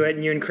get to it,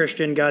 and you and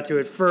Christian got to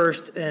it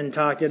first and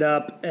talked it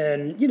up.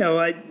 And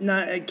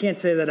I can't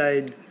say that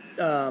I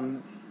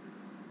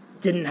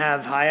didn't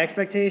have high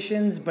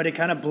expectations, but it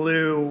kind of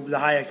blew the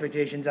high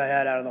expectations I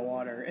had out of the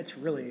water. It's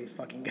really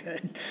fucking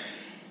good.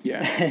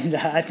 Yeah. And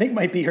I think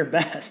might be her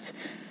best.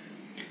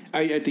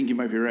 I think you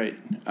might be right.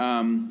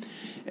 And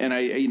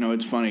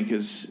it's funny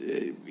because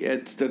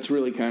that's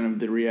really kind of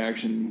the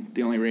reaction.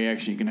 The only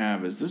reaction you can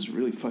have is, this is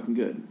really fucking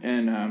good.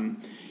 And,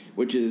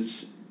 which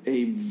is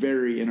a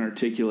very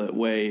inarticulate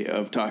way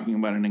of talking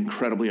about an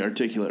incredibly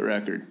articulate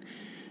record.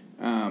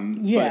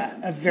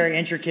 A very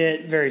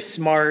intricate, very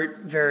smart,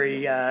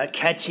 very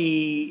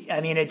catchy.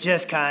 I mean, it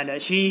just kind of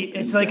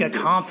it's like a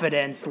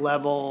confidence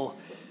level.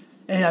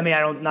 And I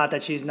mean, not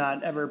that she's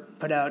not ever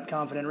put out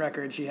confident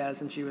records. She has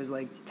since she was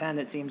like 10,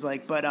 it seems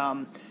like. But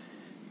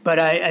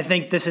I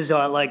think this is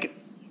like,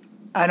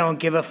 I don't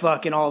give a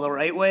fuck in all the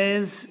right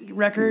ways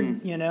record.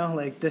 Mm-hmm.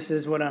 Like, this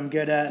is what I'm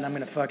good at, and I'm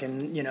gonna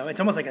fucking,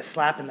 it's almost like a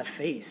slap in the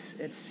face.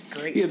 It's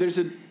great. Yeah, there's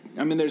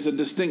a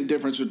distinct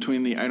difference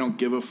between the I don't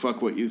give a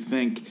fuck what you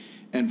think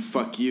and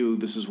fuck you,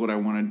 this is what I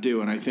want to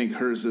do. And I think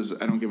hers is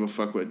I don't give a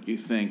fuck what you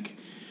think,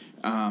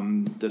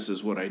 this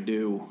is what I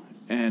do.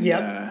 And,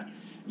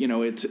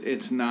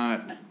 it's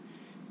not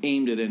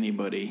aimed at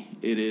anybody.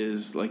 It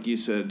is, like you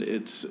said,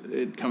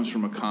 it comes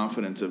from a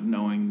confidence of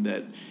knowing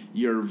that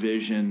your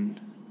vision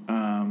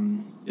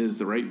is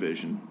the right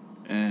vision.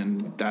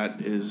 And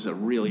that is a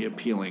really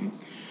appealing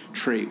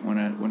trait when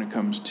it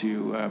comes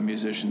to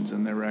musicians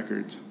and their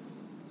records.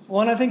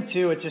 Well, and I think,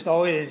 too, it's just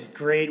always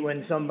great when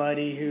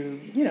somebody who,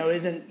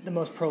 isn't the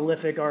most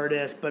prolific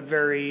artist, but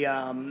very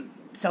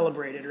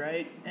celebrated,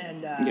 right?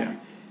 And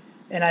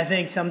and I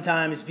think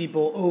sometimes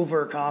people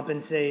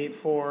overcompensate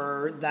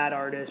for that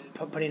artist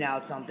putting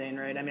out something,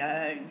 right? I mean,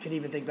 I could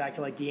even think back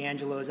to, like,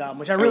 D'Angelo's album,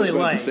 which I really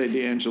liked. I was about to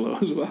say D'Angelo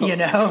as well.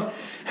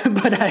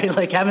 But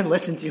I, haven't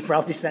listened to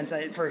probably since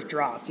it first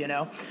dropped,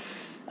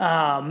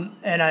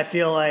 And I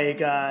feel like,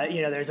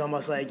 there's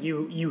almost like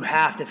you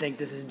have to think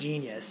this is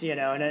genius,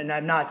 and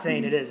I'm not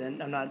saying it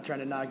isn't. I'm not trying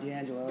to knock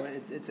D'Angelo.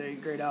 It's a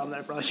great album that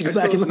I probably should go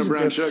back and listen to.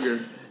 Brown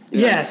Sugar.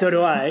 Yeah, so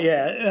do I,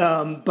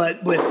 yeah.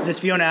 But with this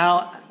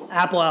Fiona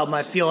Apple album,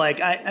 I feel like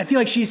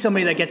she's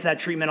somebody that gets that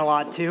treatment a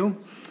lot, too.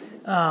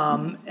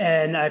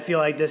 And I feel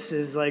like this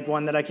is like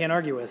one that I can't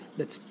argue with.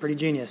 That's pretty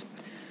genius.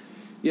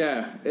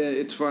 Yeah,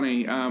 it's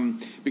funny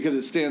because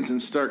it stands in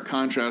stark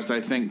contrast,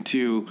 I think,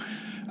 to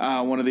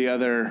one of the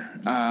other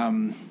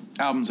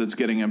albums that's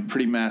getting a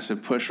pretty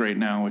massive push right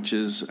now, which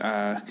is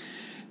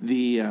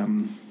the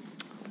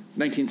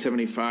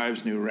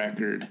 1975's new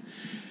record,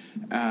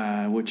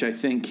 which I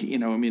think,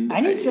 I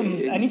need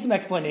some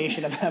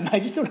explanation of them. I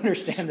just don't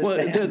understand this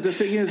band. The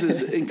thing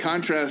is in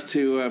contrast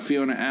to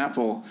Fiona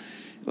Apple,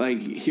 like,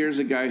 here's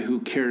a guy who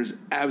cares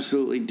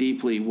absolutely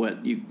deeply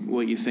what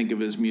you think of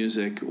his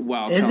music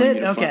while telling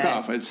you to fuck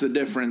off. It's the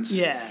difference.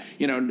 Yeah.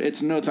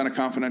 It's notes on a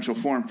confidential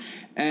form.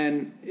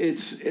 And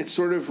it's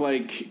sort of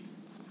like,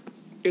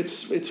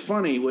 it's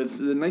funny with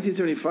the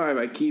 1975,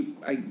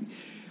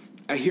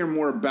 I hear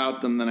more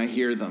about them than I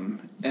hear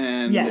them.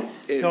 And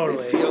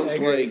totally. It feels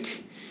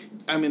like,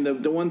 I mean,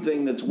 the one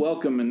thing that's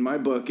welcome in my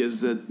book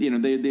is that,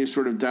 they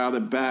sort of dialed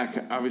it back,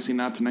 obviously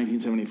not to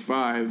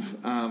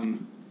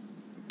 1975,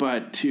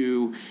 but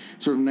to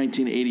sort of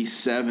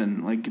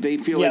 1987. Like, they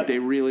feel like they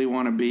really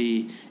want to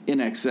be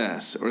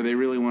INXS, or they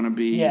really want to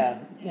be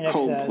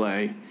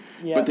Coldplay,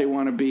 but they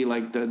want to be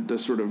like the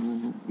sort of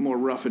more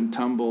rough and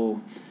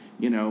tumble,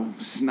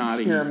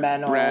 snotty,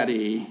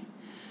 bratty.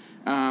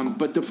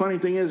 But the funny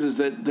thing is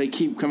that they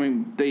keep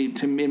coming.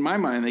 In my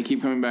mind, they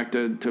keep coming back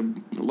to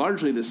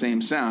largely the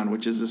same sound,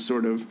 which is this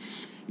sort of,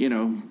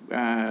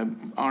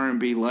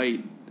 R&B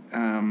light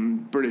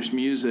British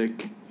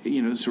music,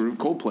 sort of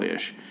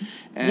Coldplay-ish.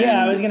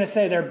 I was gonna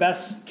say their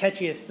best,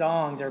 catchiest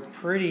songs are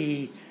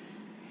pretty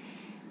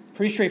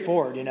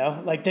straightforward.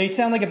 Like, they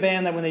sound like a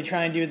band that when they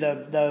try and do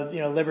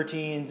the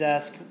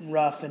Libertines-esque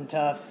rough and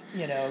tough,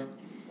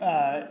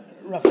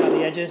 rough around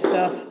the edges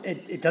stuff,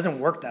 it doesn't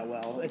work that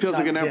well. It feels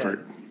like an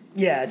effort.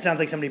 Yeah, it sounds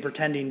like somebody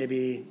pretending to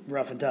be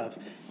rough and tough.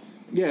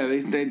 Yeah,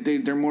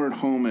 they're more at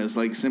home as,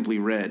 like, Simply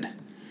Red.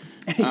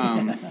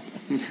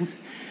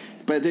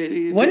 But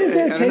what is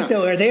their take,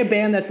 though? Are they a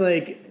band that's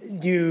like,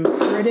 do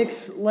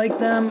critics like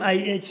them?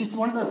 It's just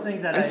one of those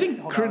things that I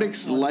think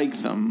critics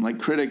like them. Like,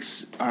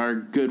 critics are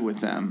good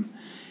with them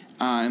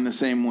in the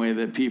same way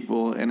that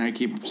people, and I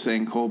keep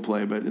saying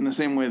Coldplay, but in the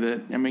same way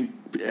that,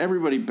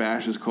 everybody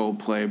bashes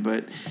Coldplay,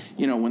 but,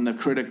 when the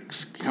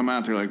critics come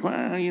out, they're like,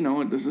 well,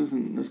 this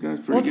guy's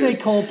pretty good. Let's say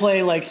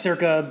Coldplay, like,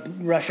 circa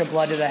Russia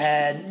Blood to the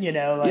Head,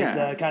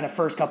 the kind of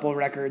first couple of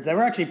records that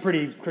were actually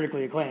pretty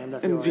critically acclaimed.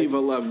 And Viva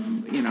La,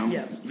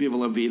 Viva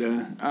La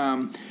Vida.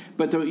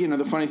 But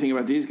the funny thing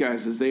about these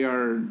guys is they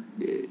are,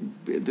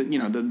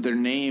 their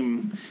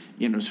name,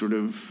 sort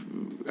of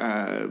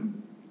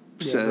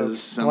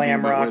says something glam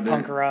about rock,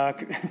 punk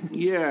rock.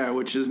 Yeah,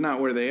 which is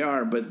not where they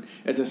are, but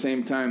at the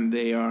same time,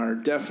 they are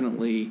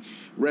definitely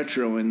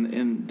retro,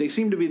 and they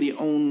seem to be the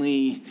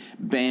only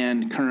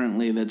band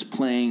currently that's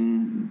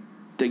playing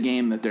the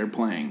game that they're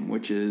playing,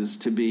 which is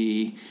to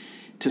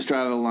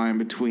straddle the line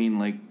between,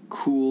 like,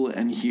 cool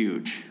and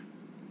huge.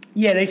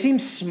 Yeah, they seem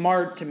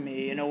smart to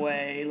me in a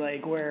way,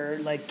 like where,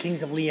 like,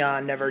 Kings of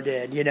Leon never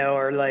did,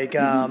 or like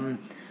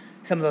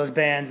some of those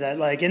bands that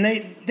like, and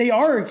they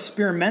are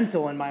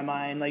experimental in my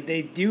mind. Like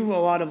they do a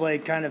lot of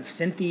like kind of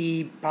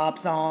synthy pop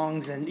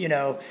songs and, you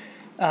know,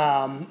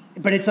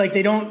 but it's like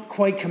they don't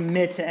quite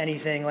commit to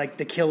anything like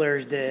the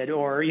Killers did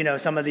or, you know,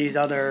 some of these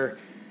other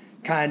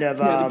kind of,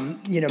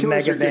 you know,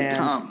 Killers mega are good bands.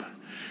 comp.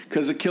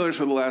 Because the Killers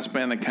were the last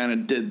band that kind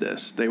of did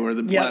this. They were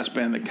the last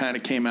band that kind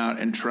of came out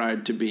and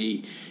tried to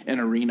be an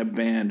arena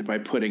band by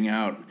putting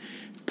out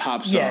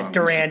pop songs. Yeah,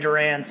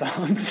 Duran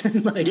songs.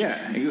 Like, yeah,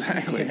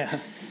 exactly. Yeah.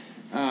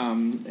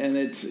 And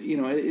it's, you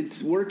know,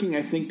 it's working,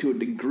 I think, to a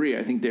degree.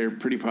 I think they're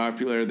pretty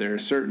popular. They're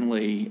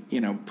certainly, you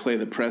know, play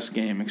the press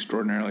game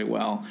extraordinarily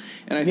well.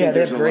 And I think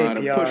there's a lot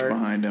of push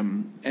behind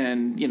them.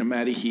 And, you know,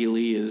 Matty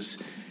Healy is,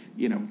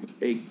 you know,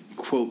 a,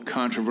 quote,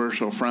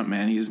 controversial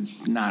frontman.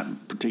 He's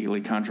not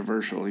particularly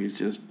controversial. He's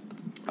just,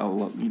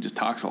 he just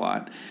talks a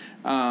lot.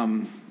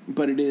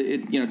 But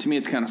it you know, to me,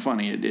 it's kind of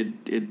funny.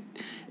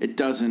 It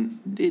doesn't,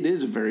 it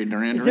is a very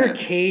Duran Duran. Is there a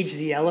Cage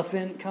the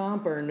Elephant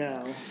comp or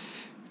no?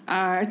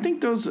 I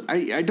think those.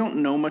 I don't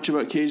know much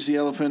about Cage the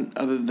Elephant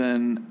other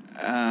than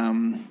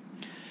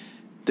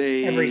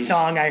they. Every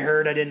song I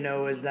heard, I didn't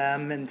know it was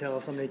them until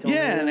somebody told me.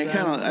 Yeah, and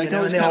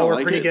they all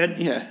were pretty good.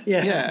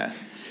 Yeah.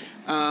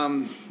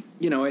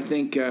 You know, I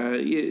think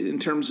in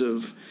terms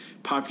of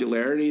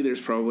popularity,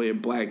 there's probably a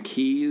Black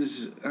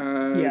Keys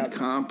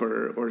comp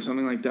or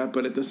something like that.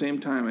 But at the same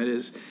time, it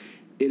is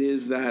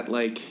that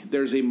like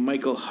there's a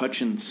Michael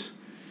Hutchence.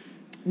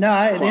 No,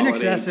 the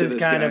INXS is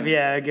kind of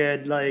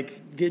good,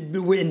 like good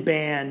in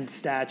band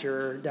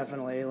stature,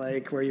 definitely.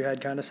 Like where you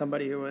had kind of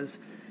somebody who was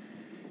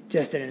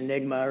just an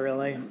enigma,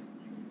 really.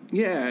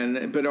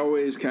 Yeah, but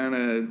always kind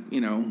of,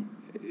 you know,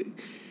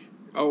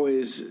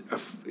 always a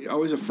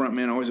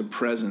frontman, always a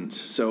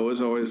presence. So it was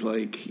always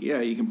like,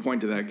 yeah, you can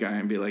point to that guy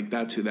and be like,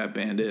 that's who that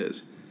band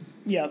is.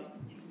 Yep.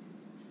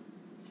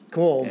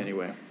 Cool.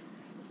 Anyway.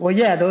 Well,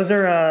 yeah, those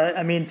are,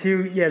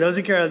 those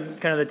are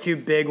kind of the two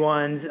big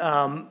ones.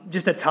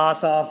 Just to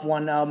toss off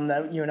one album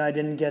that you and I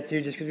didn't get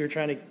to just because we were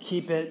trying to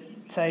keep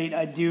it tight.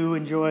 I do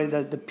enjoy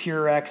the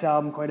Pure X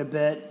album quite a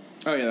bit.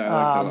 Oh, yeah, I like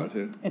that a lot,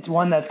 too. It's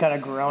one that's kind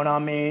of grown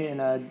on me in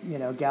a, you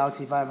know,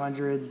 Galaxy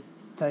 500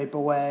 type of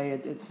way.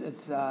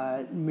 It's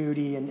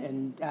moody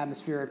and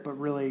atmospheric, but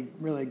really,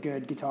 really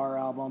good guitar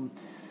album.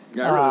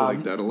 Yeah, I really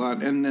like that a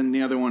lot. And then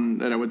the other one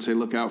that I would say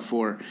look out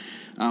for,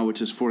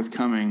 which is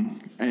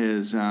forthcoming,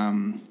 is,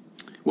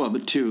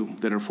 the two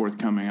that are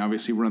forthcoming.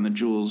 Obviously, Run the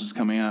Jewels is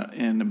coming out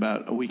in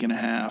about a week and a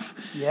half,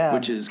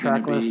 which is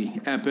going to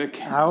be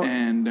epic. Out.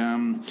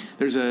 And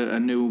there's a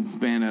new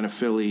band out of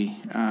Philly,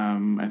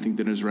 I think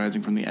that is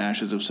rising from the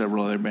ashes of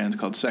several other bands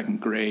called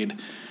Second Grade.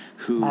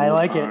 I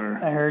like it.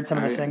 I heard some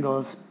of the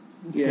singles.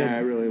 It's good.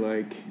 I really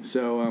like.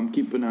 So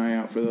keep an eye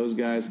out for those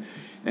guys.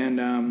 And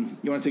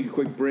you want to take a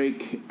quick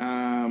break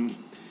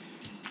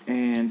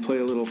and play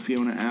a little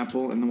Fiona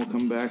Apple, and then we'll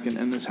come back and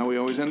end this how we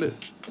always end it?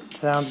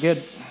 Sounds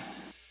good.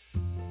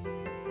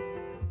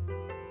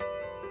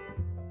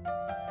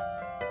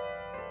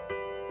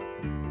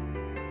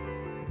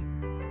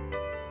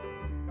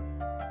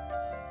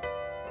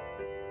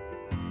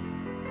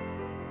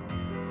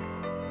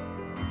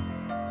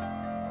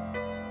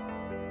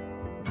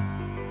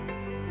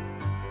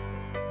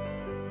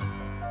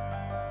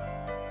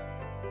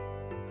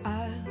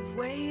 I've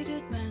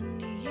waited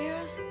many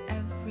years.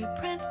 Every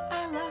print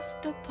I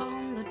left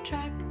upon the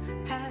track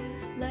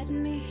has led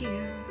me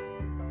here.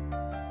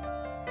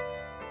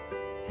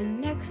 And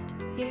next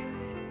year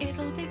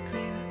it'll be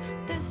clear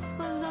this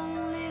was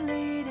only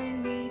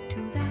leading me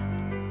to that.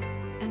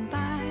 And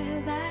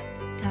by that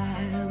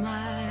time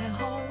I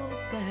hope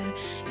that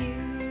you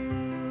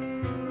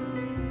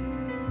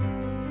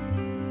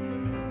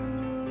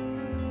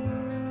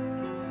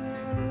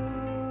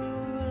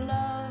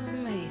love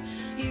me.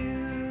 You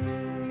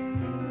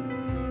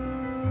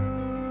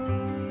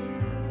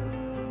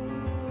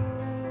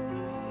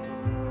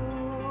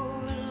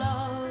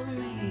love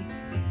me.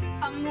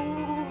 I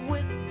move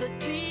with the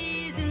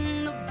trees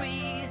in the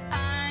breeze.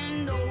 I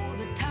know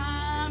the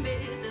time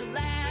is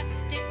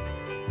elastic,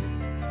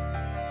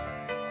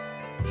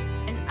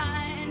 and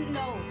I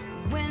know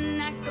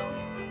when I go,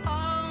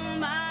 all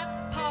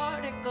my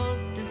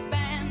particles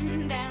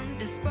disband and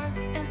disperse,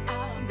 and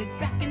I'll be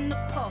back in the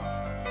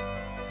pulse.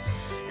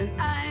 And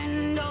I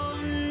know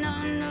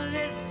none of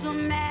this will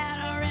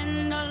matter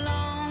in the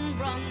long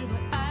run,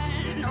 but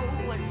I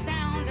know a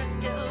sound is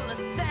still a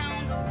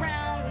sound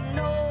around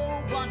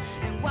no one.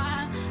 And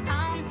while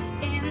I'm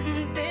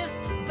in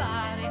this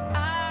body,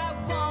 I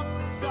want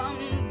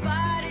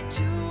somebody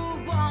to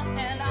want,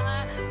 and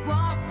I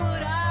want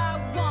what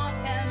I want,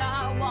 and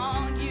I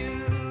want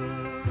you.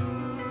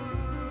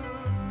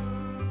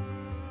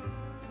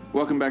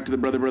 Welcome back to the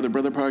Brother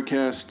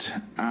podcast.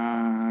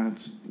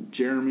 It's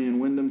Jeremy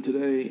and Wyndham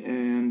today,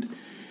 and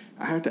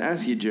I have to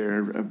ask you,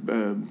 Jared,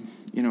 a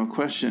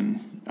question.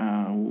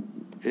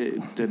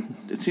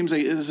 It seems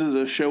like this is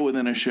a show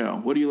within a show.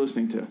 What are you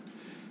listening to?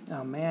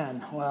 Oh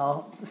man,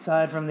 well,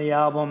 aside from the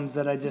albums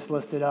that I just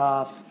listed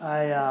off,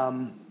 I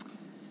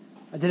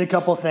did a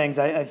couple things.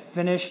 I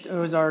finished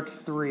Ozark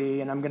 3,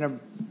 and I'm gonna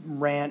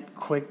rant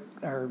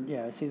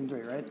season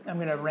 3, right? I'm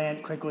going to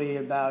rant quickly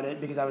about it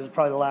because I was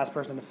probably the last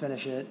person to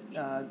finish it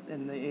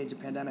in the age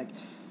of pandemic.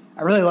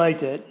 I really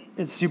liked it.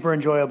 It's super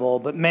enjoyable,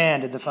 but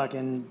man, did the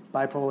fucking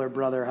bipolar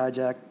brother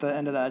hijack the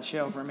end of that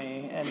show for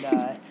me.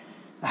 And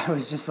I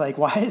was just like,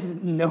 why is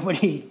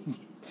nobody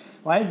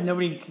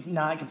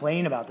not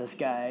complaining about this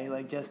guy?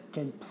 Like, just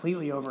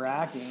completely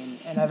overacting.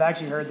 And I've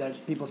actually heard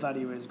that people thought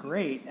he was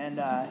great. And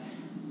I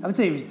would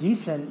say he was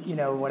decent,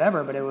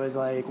 whatever, but it was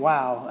like,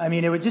 wow. I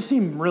mean, it would just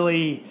seem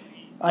really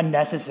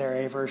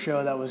unnecessary for a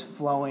show that was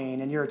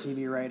flowing. And you're a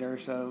TV writer,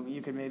 so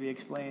you could maybe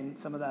explain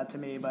some of that to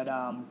me. But,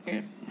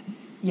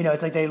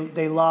 it's like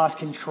they lost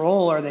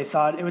control, or they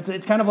thought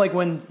it's kind of like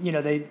when,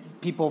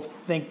 people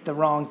think the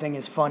wrong thing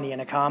is funny in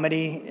a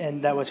comedy,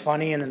 and that was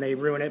funny, and then they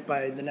ruin it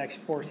by the next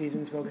 4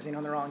 seasons focusing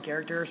on the wrong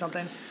character or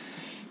something.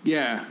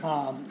 Yeah,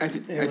 I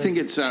think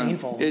it's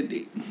painful.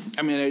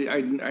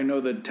 I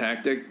know the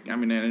tactic. I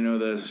mean, I know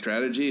the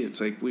strategy. It's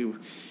like we're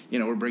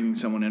bringing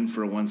someone in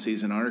for a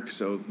 1-season arc,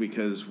 so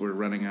because we're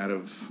running out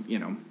of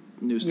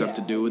new stuff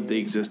to do with the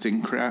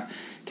existing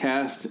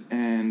cast,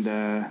 and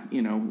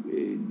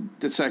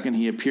the second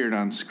he appeared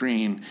on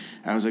screen,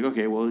 I was like,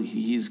 okay, well,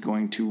 he's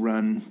going to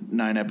run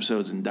 9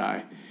 episodes and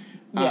die.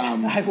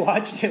 Yeah, I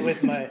watched it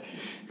with my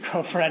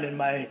girlfriend, and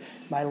my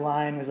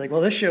line was like,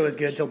 well, this show is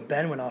good till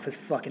Ben went off his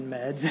fucking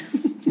meds.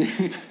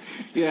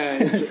 Yeah,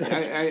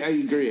 I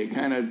agree. It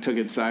kind of took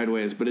it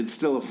sideways, but it's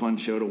still a fun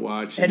show to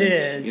watch. It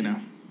is.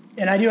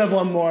 And I do have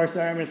one more.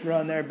 Sorry, I'm going to throw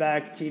in there,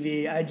 back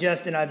TV.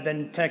 I've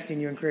been texting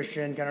you and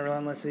Christian kind of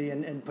relentlessly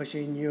and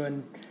pushing you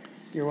and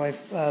your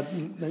wife,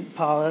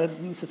 Paula,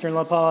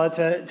 sister-in-law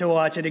Paula, to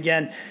watch it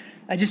again.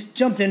 I just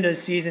jumped into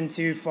season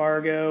 2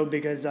 Fargo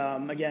because,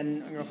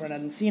 again, my girlfriend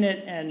hadn't seen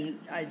it, and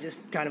I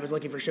just kind of was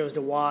looking for shows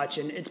to watch.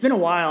 And it's been a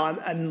while.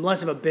 I'm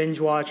less of a binge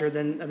watcher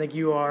than I think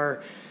you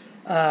are.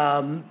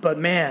 But,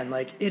 man,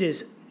 like, it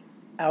is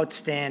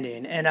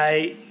outstanding. And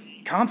I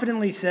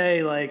confidently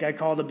say, like, I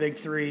call the big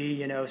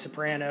 3,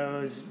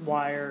 Sopranos,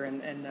 Wire,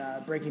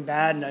 and Breaking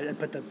Bad, and I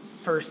put the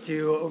first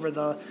 2 over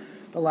the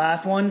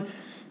last one.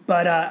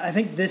 But I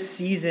think this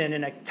season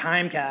in a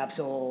time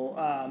capsule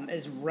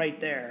is right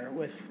there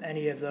with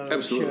any of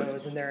those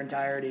shows in their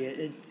entirety.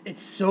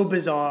 It's so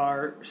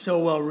bizarre,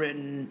 so well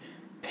written,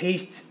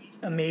 paced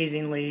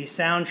amazingly,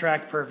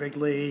 soundtracked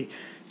perfectly,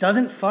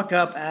 doesn't fuck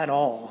up at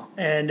all,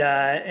 and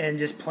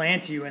just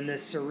plants you in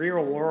this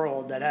surreal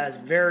world that has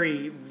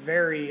very,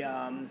 very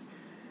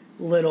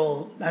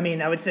little. I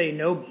mean, I would say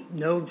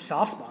no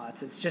soft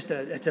spots. It's just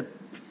a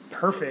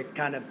perfect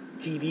kind of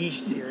TV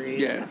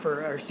series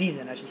or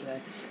season, I should say.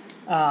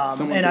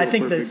 And I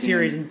think the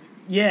series,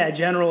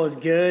 general is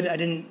good.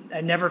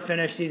 I never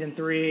finished season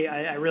 3.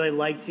 I really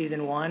liked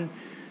season 1,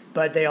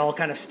 but they all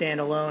kind of stand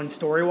alone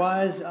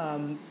story-wise,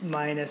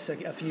 minus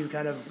a few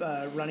kind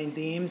of running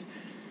themes.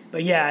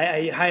 But yeah,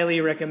 I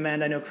highly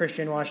recommend. I know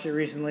Christian watched it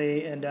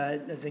recently, and I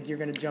think you're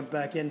going to jump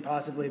back in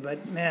possibly.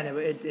 But man,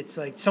 it's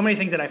like so many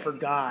things that I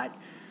forgot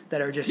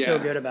that are just so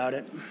good about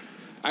it.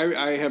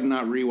 I have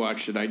not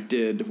rewatched it. I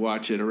did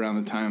watch it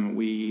around the time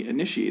we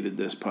initiated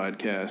this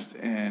podcast,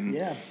 and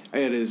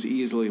it is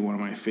easily one of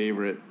my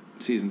favorite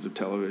seasons of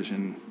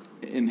television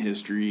in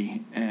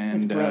history.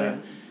 And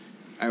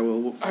I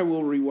will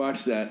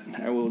rewatch that.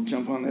 I will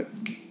jump on that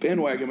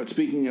bandwagon. But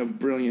speaking of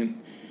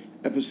brilliant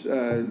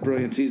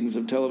seasons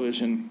of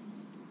television,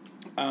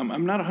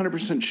 I'm not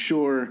 100%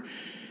 sure.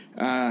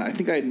 I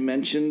think I had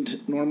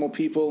mentioned Normal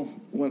People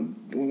when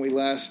we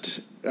last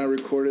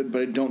recorded,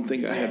 but I don't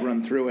think I had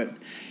run through it.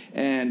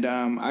 And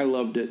I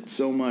loved it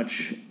so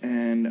much,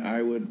 and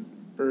I would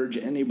urge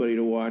anybody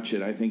to watch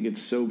it. I think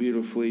it's so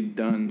beautifully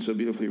done, so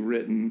beautifully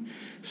written.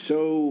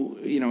 So,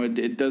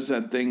 it does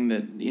that thing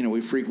that,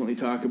 we frequently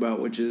talk about,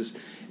 which is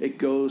it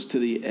goes to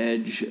the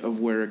edge of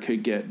where it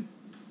could get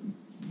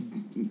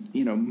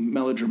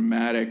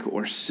melodramatic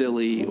or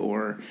silly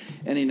or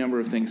any number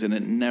of things, and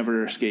it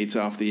never skates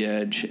off the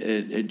edge.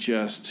 It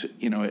just,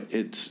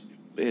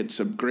 it's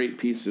a great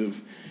piece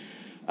of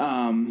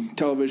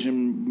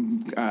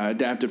television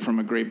adapted from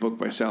a great book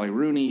by Sally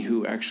Rooney,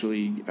 who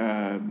actually,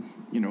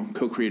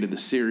 co-created the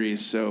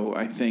series. So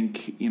I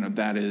think,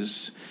 that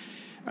is,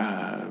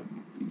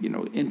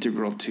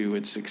 integral to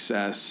its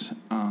success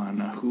on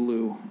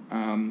Hulu.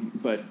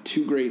 But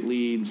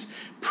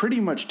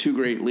pretty much two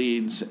great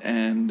leads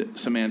and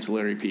some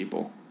ancillary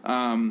people.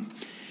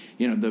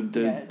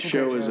 The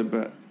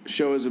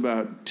show is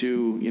about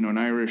two, an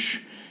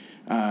Irish,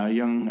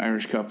 young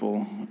Irish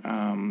couple.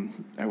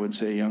 I would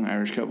say young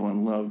Irish couple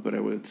in love, but I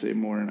would say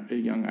more a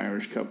young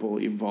Irish couple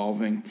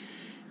evolving,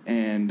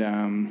 and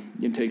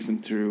it takes them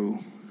through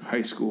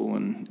high school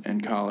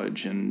and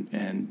college,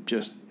 and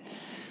just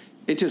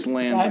it just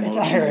lands. It's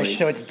Irish,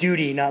 so it's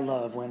duty, not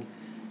love. When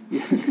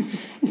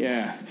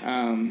yeah,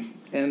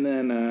 and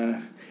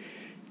then.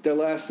 The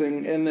last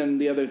thing, and then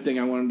the other thing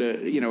I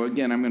wanted to,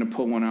 again, I'm going to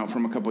pull one out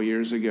from a couple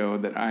years ago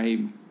that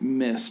I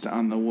missed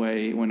on the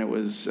way when it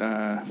was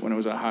a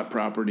hot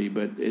property,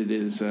 but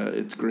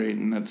it's great,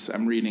 and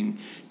I'm reading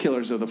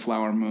Killers of the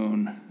Flower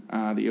Moon,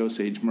 the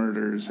Osage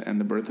Murders, and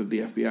the Birth of the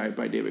FBI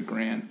by David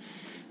Grann.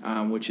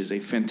 which is a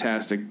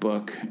fantastic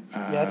book.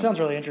 Yeah, that sounds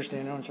really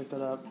interesting. I want to check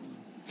that out.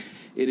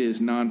 It is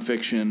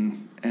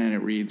nonfiction, and it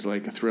reads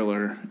like a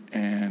thriller,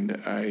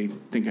 and I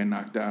think I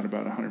knocked out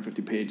about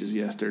 150 pages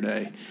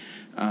yesterday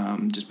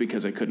just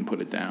because I couldn't put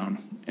it down.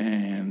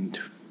 And,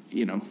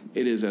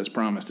 it is as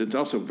promised. It's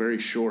also very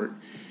short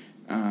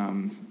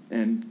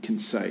and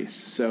concise,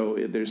 so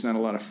there's not a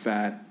lot of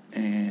fat,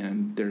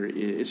 and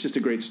it's just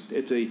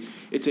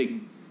it's a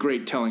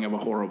great telling of a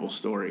horrible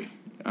story,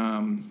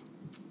 and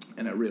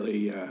a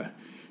really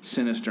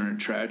sinister and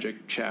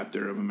tragic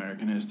chapter of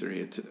American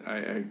history.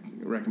 I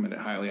recommend it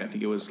highly. I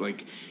think it was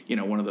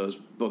one of those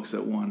books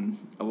that won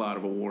a lot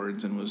of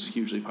awards and was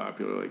hugely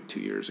popular 2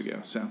 years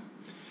ago. So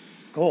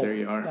cool. There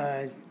you are.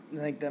 I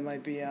think that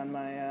might be on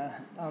my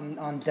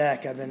on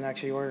deck. I've been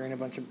actually ordering a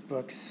bunch of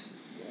books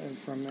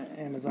from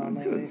Amazon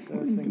lately, so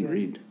it's been good.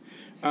 Read.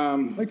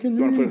 I can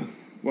read.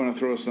 Want to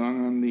throw a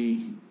song on the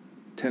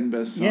 10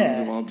 best songs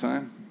of all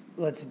time?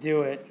 Let's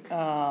do it.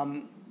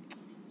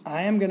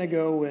 I am going to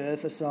go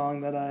with a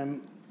song that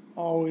I'm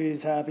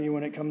always happy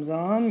when it comes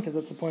on, because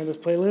that's the point of this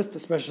playlist,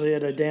 especially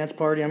at a dance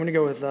party. I'm going to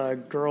go with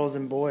Girls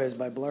and Boys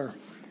by Blur.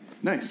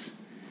 Nice.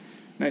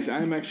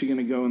 I'm actually going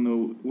to go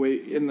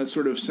in the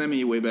sort of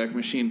semi-Wayback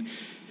Machine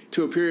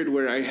to a period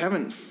where I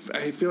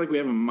feel like we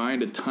haven't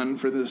mined a ton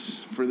for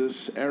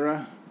this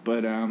era,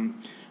 but I'm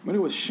going to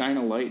go with Shine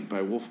a Light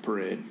by Wolf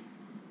Parade.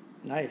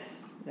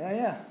 Nice.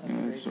 Yeah. That's a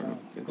great song.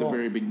 At the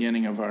very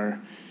beginning of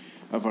our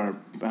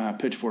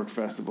Pitchfork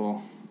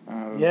Festival.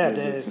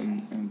 Days.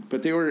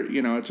 But they were,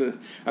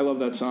 I love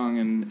that song,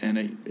 and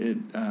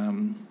it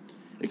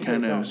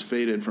kind of has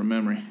faded from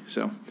memory.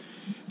 So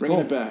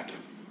bringing it back.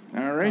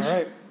 All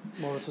right.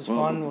 Well, this was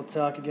fun. We'll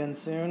talk again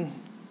soon.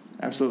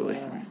 Absolutely.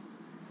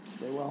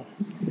 Stay well.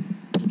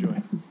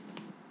 Enjoy.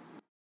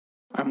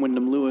 I'm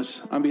Wyndham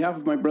Lewis. On behalf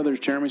of my brothers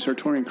Jeremy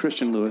Sartori and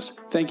Christian Lewis,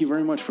 thank you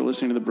very much for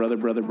listening to the Brother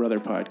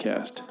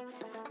podcast.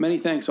 Many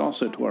thanks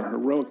also to our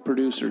heroic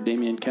producer,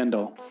 Damian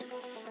Kendall,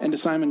 and to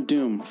Simon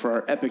Doom for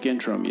our epic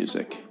intro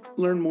music.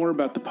 Learn more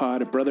about the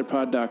pod at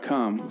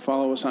brotherpod.com.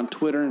 Follow us on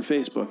Twitter and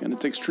Facebook, and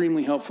it's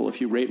extremely helpful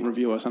if you rate and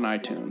review us on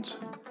iTunes.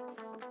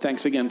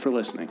 Thanks again for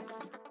listening.